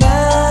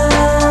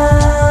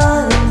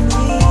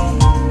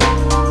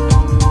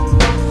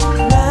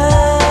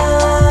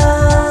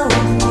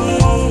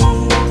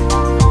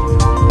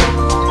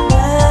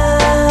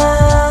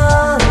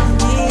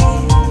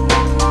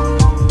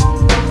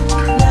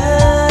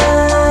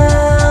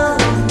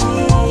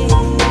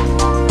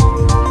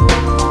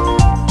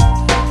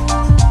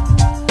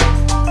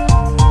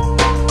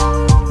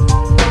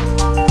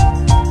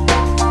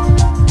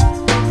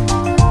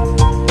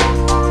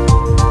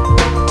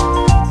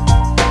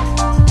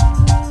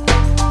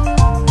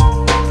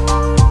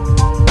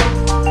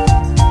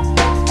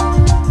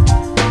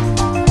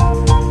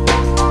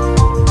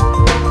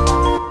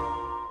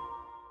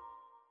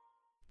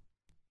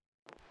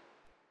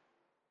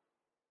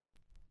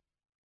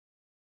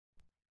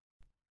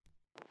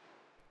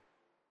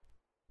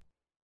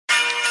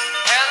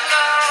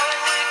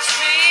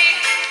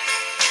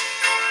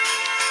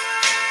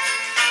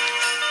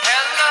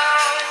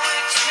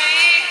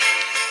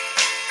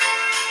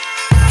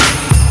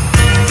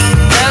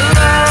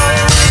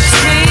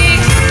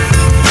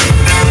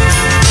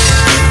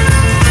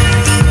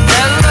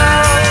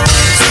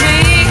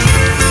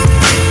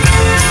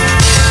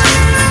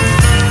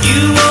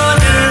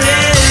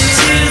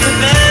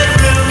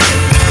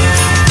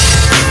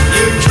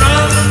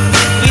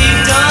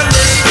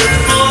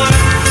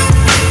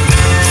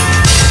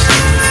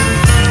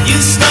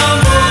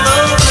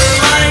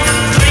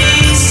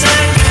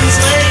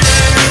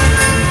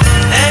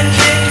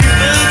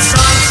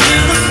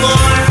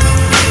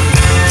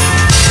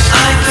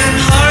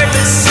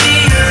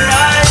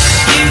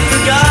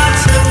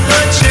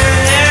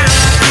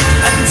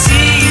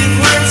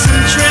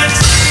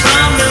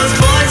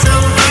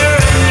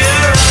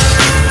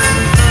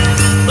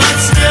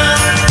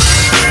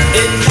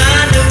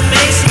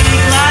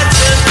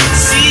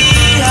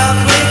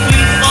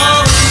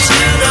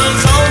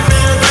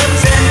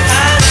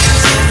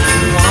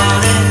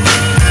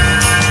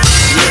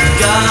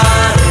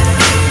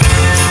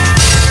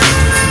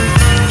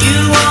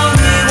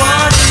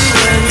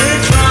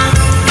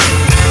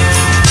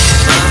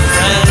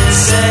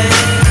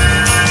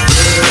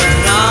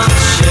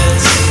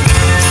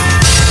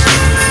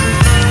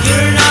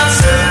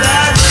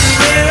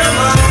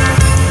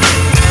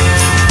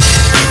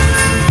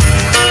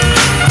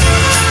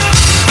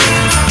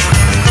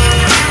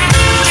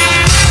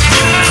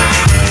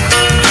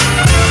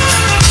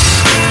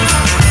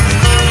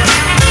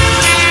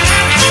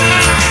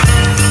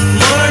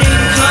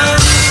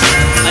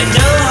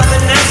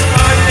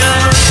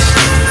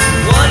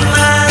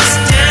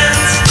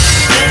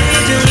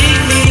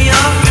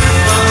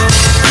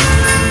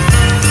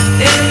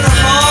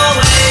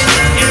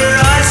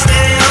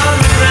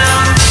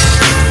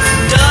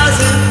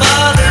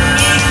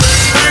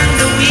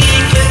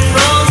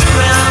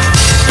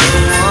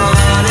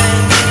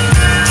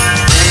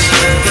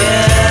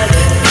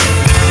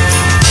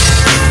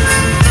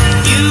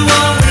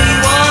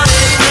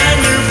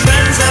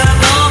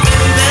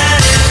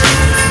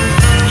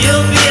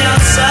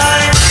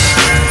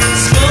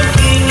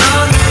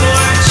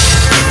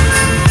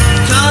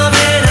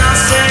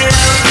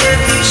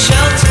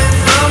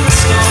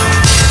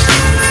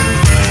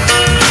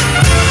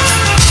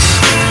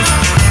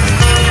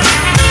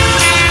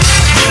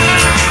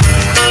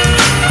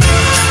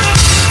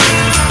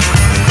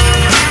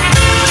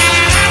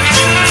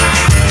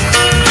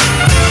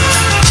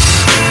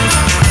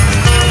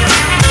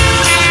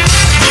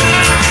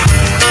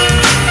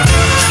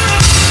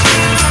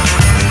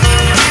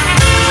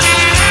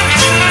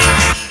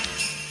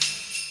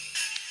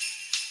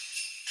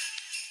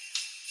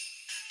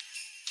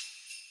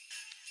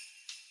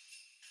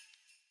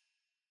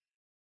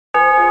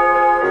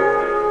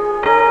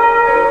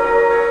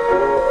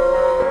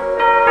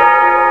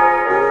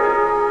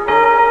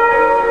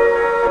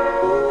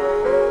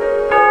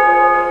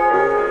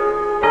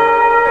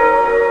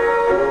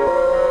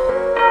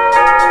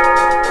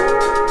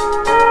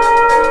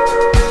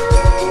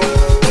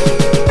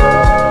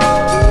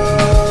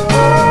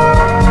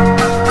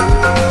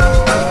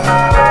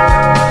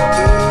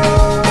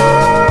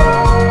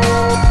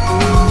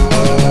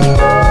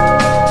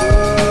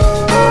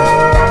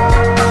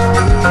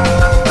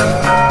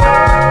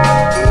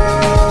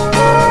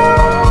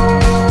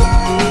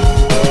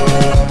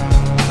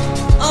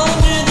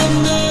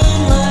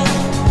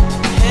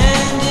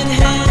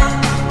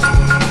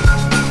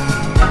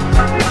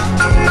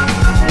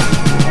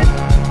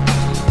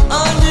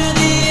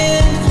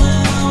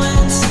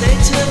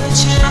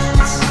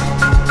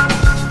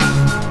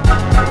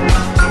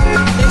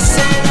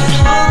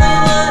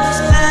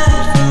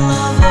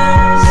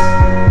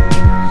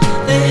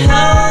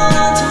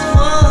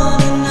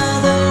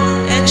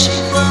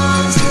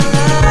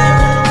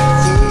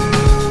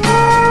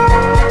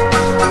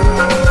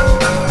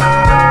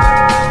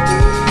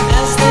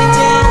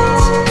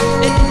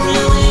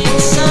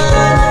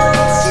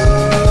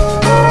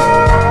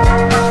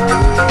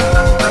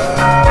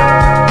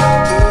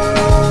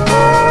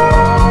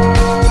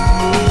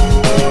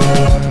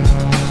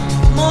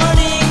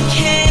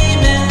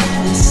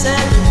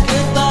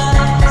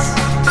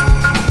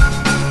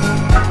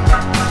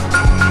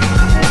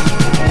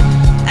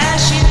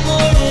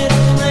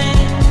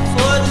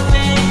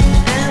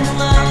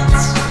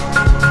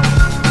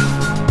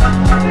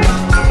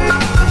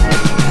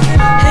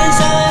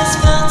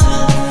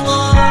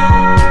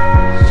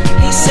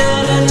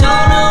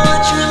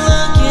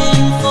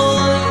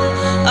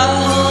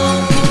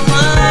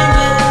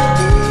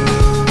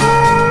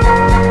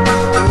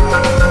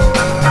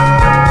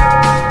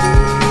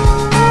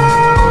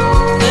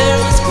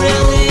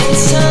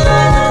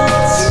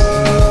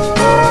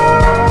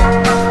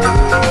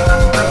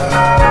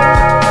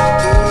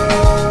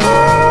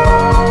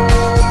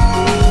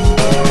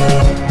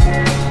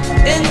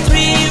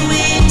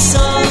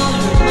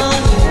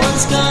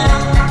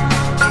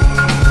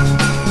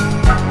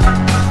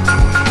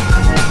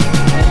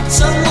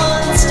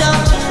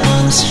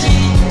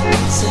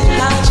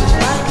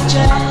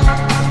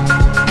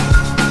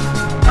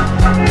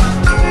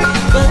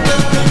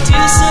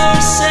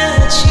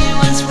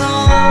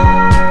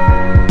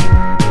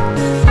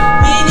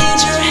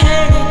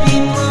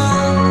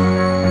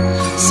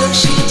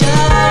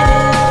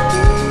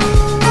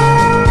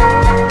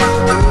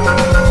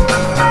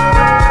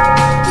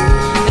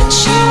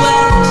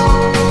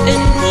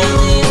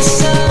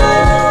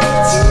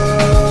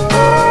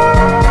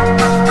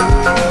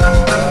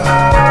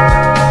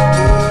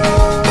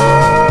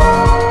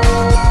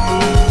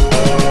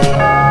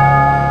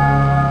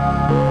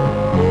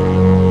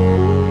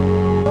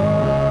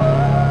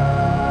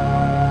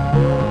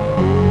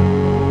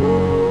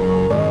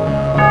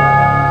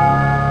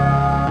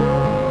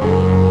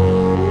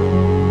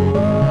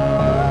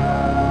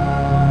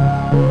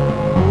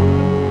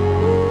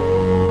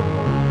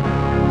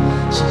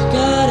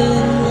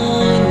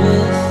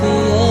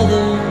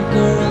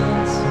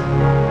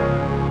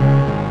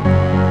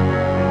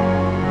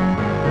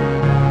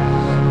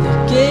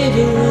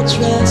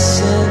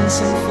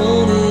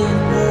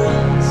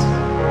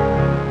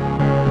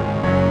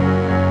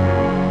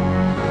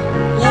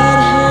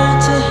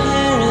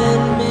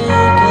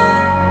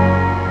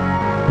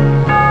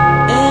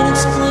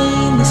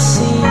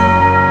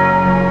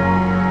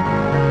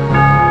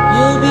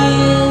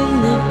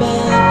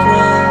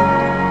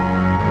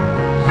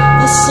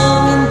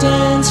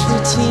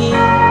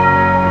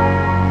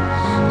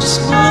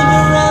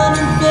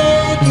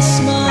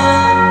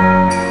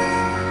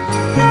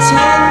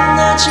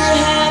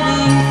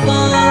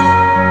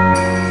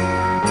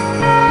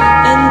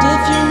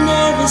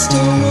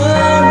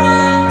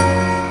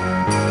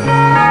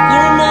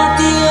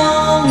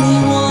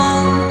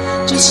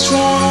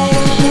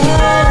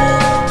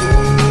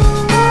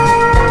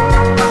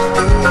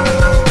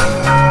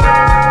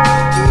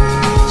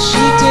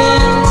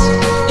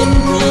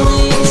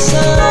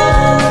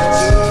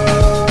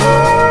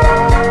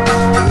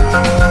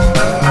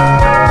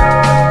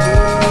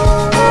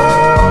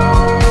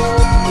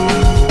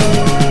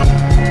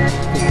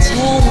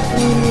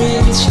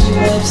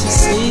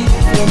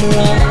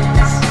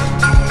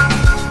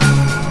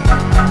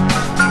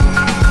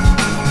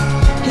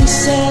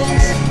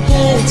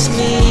 it's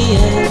me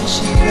and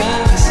she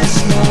cracks a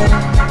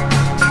smile.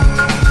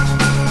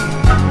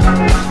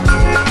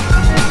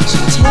 She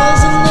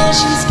tells him that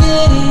she's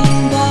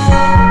getting by,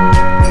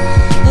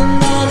 and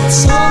that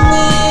it's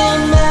only a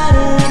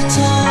matter of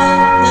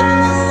time. Then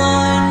the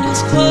line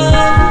goes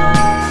quiet.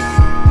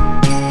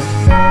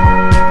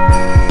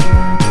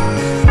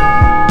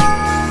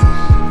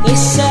 They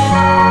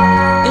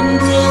sat in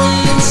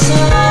brilliant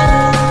silence.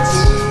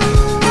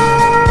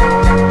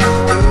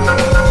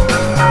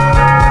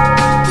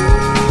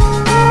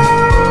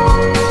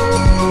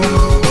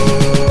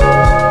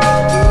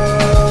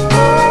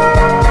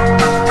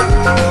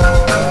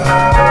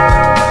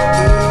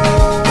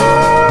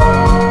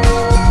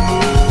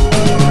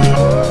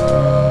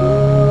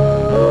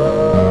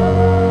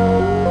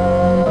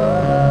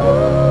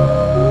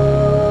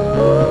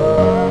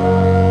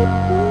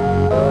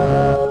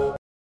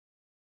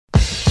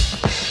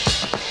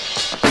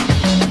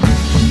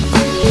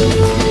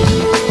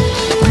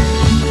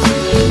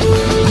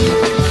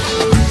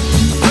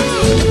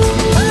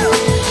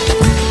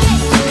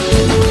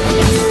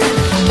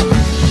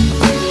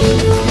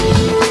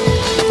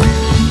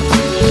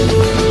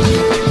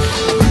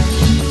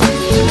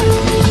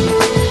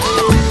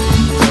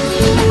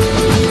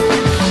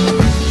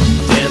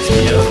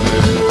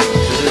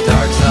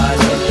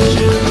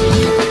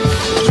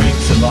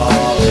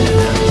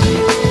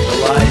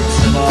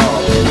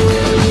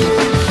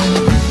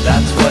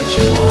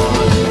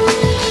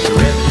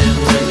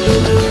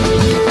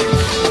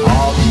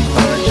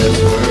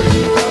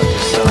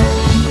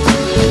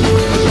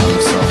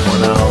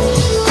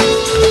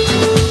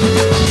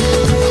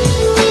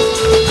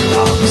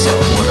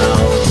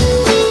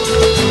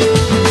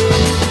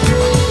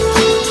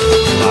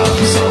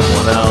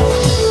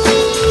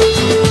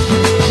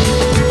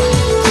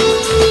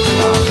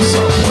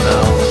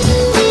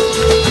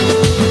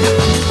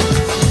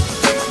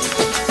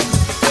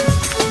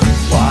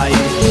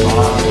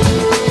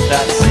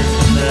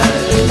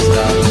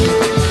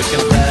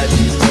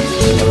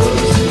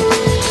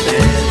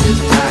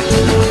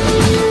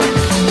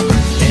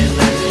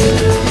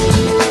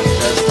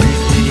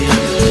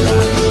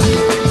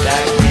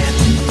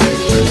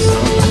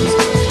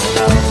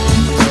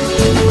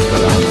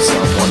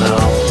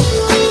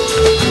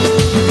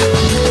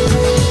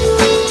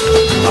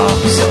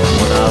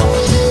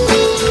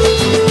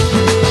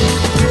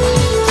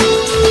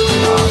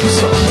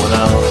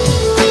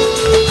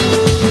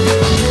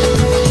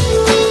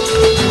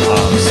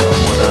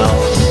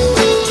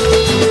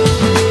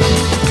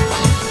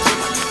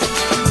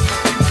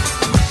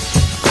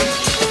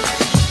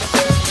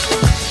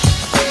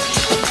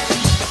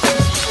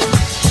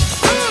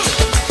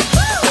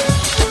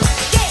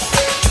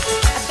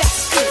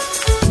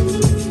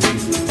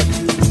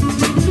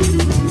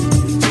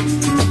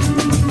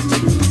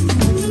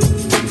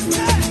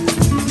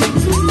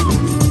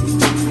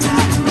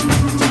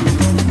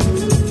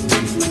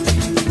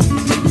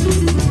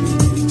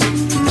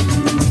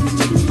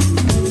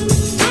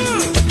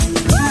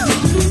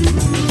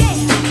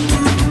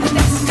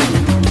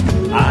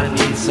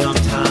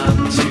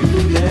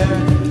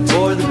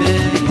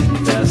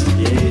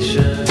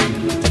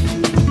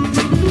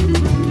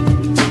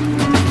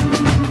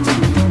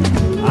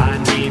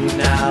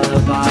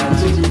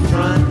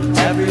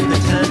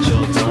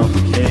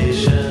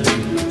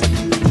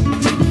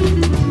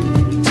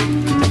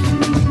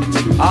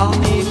 I'll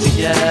need to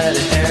get a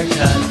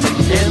haircut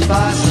and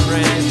buy some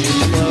brand new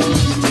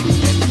clothes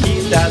and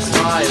keep that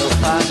smile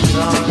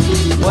plastered on.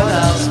 What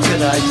else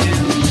could I do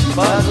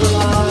but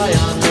rely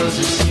on those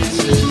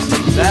excuses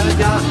that have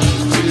got me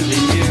through the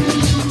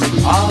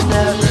years? I'll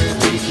never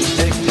be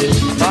convicted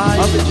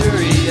by the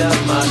jury of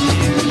my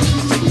peers.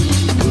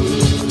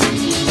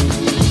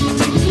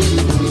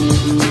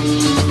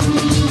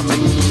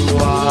 Ooh,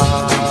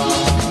 ah.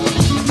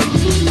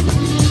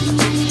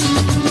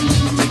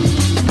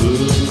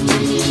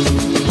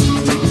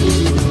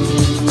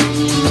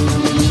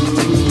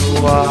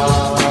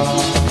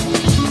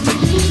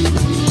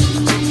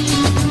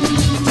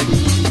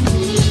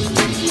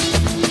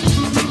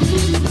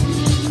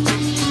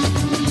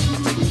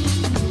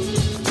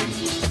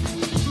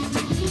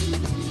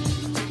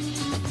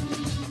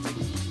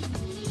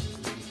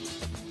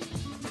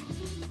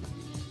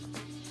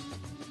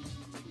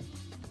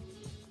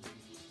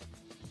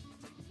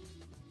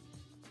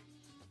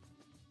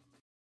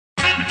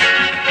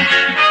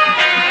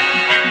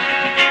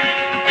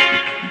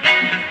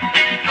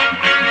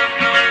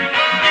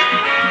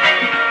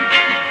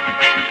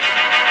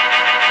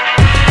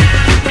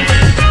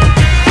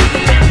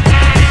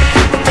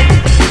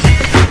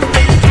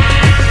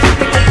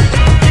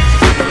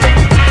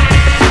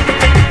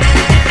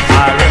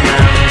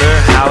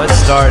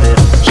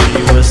 She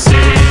was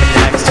sitting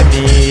next to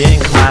me in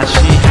class.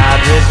 She had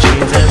ripped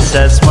jeans and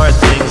said smart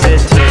things.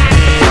 It took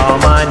me all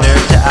my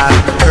nerve to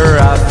ask her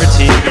out for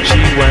tea. She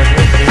went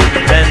with me,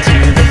 then to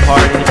the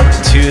party,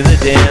 to the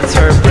dance.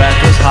 Her breath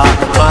was hot,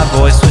 my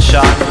voice was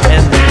shot.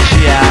 And then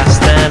she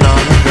asked, then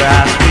on the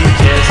grass we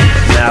kissed.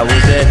 And that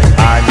was it,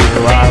 I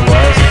knew I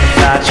was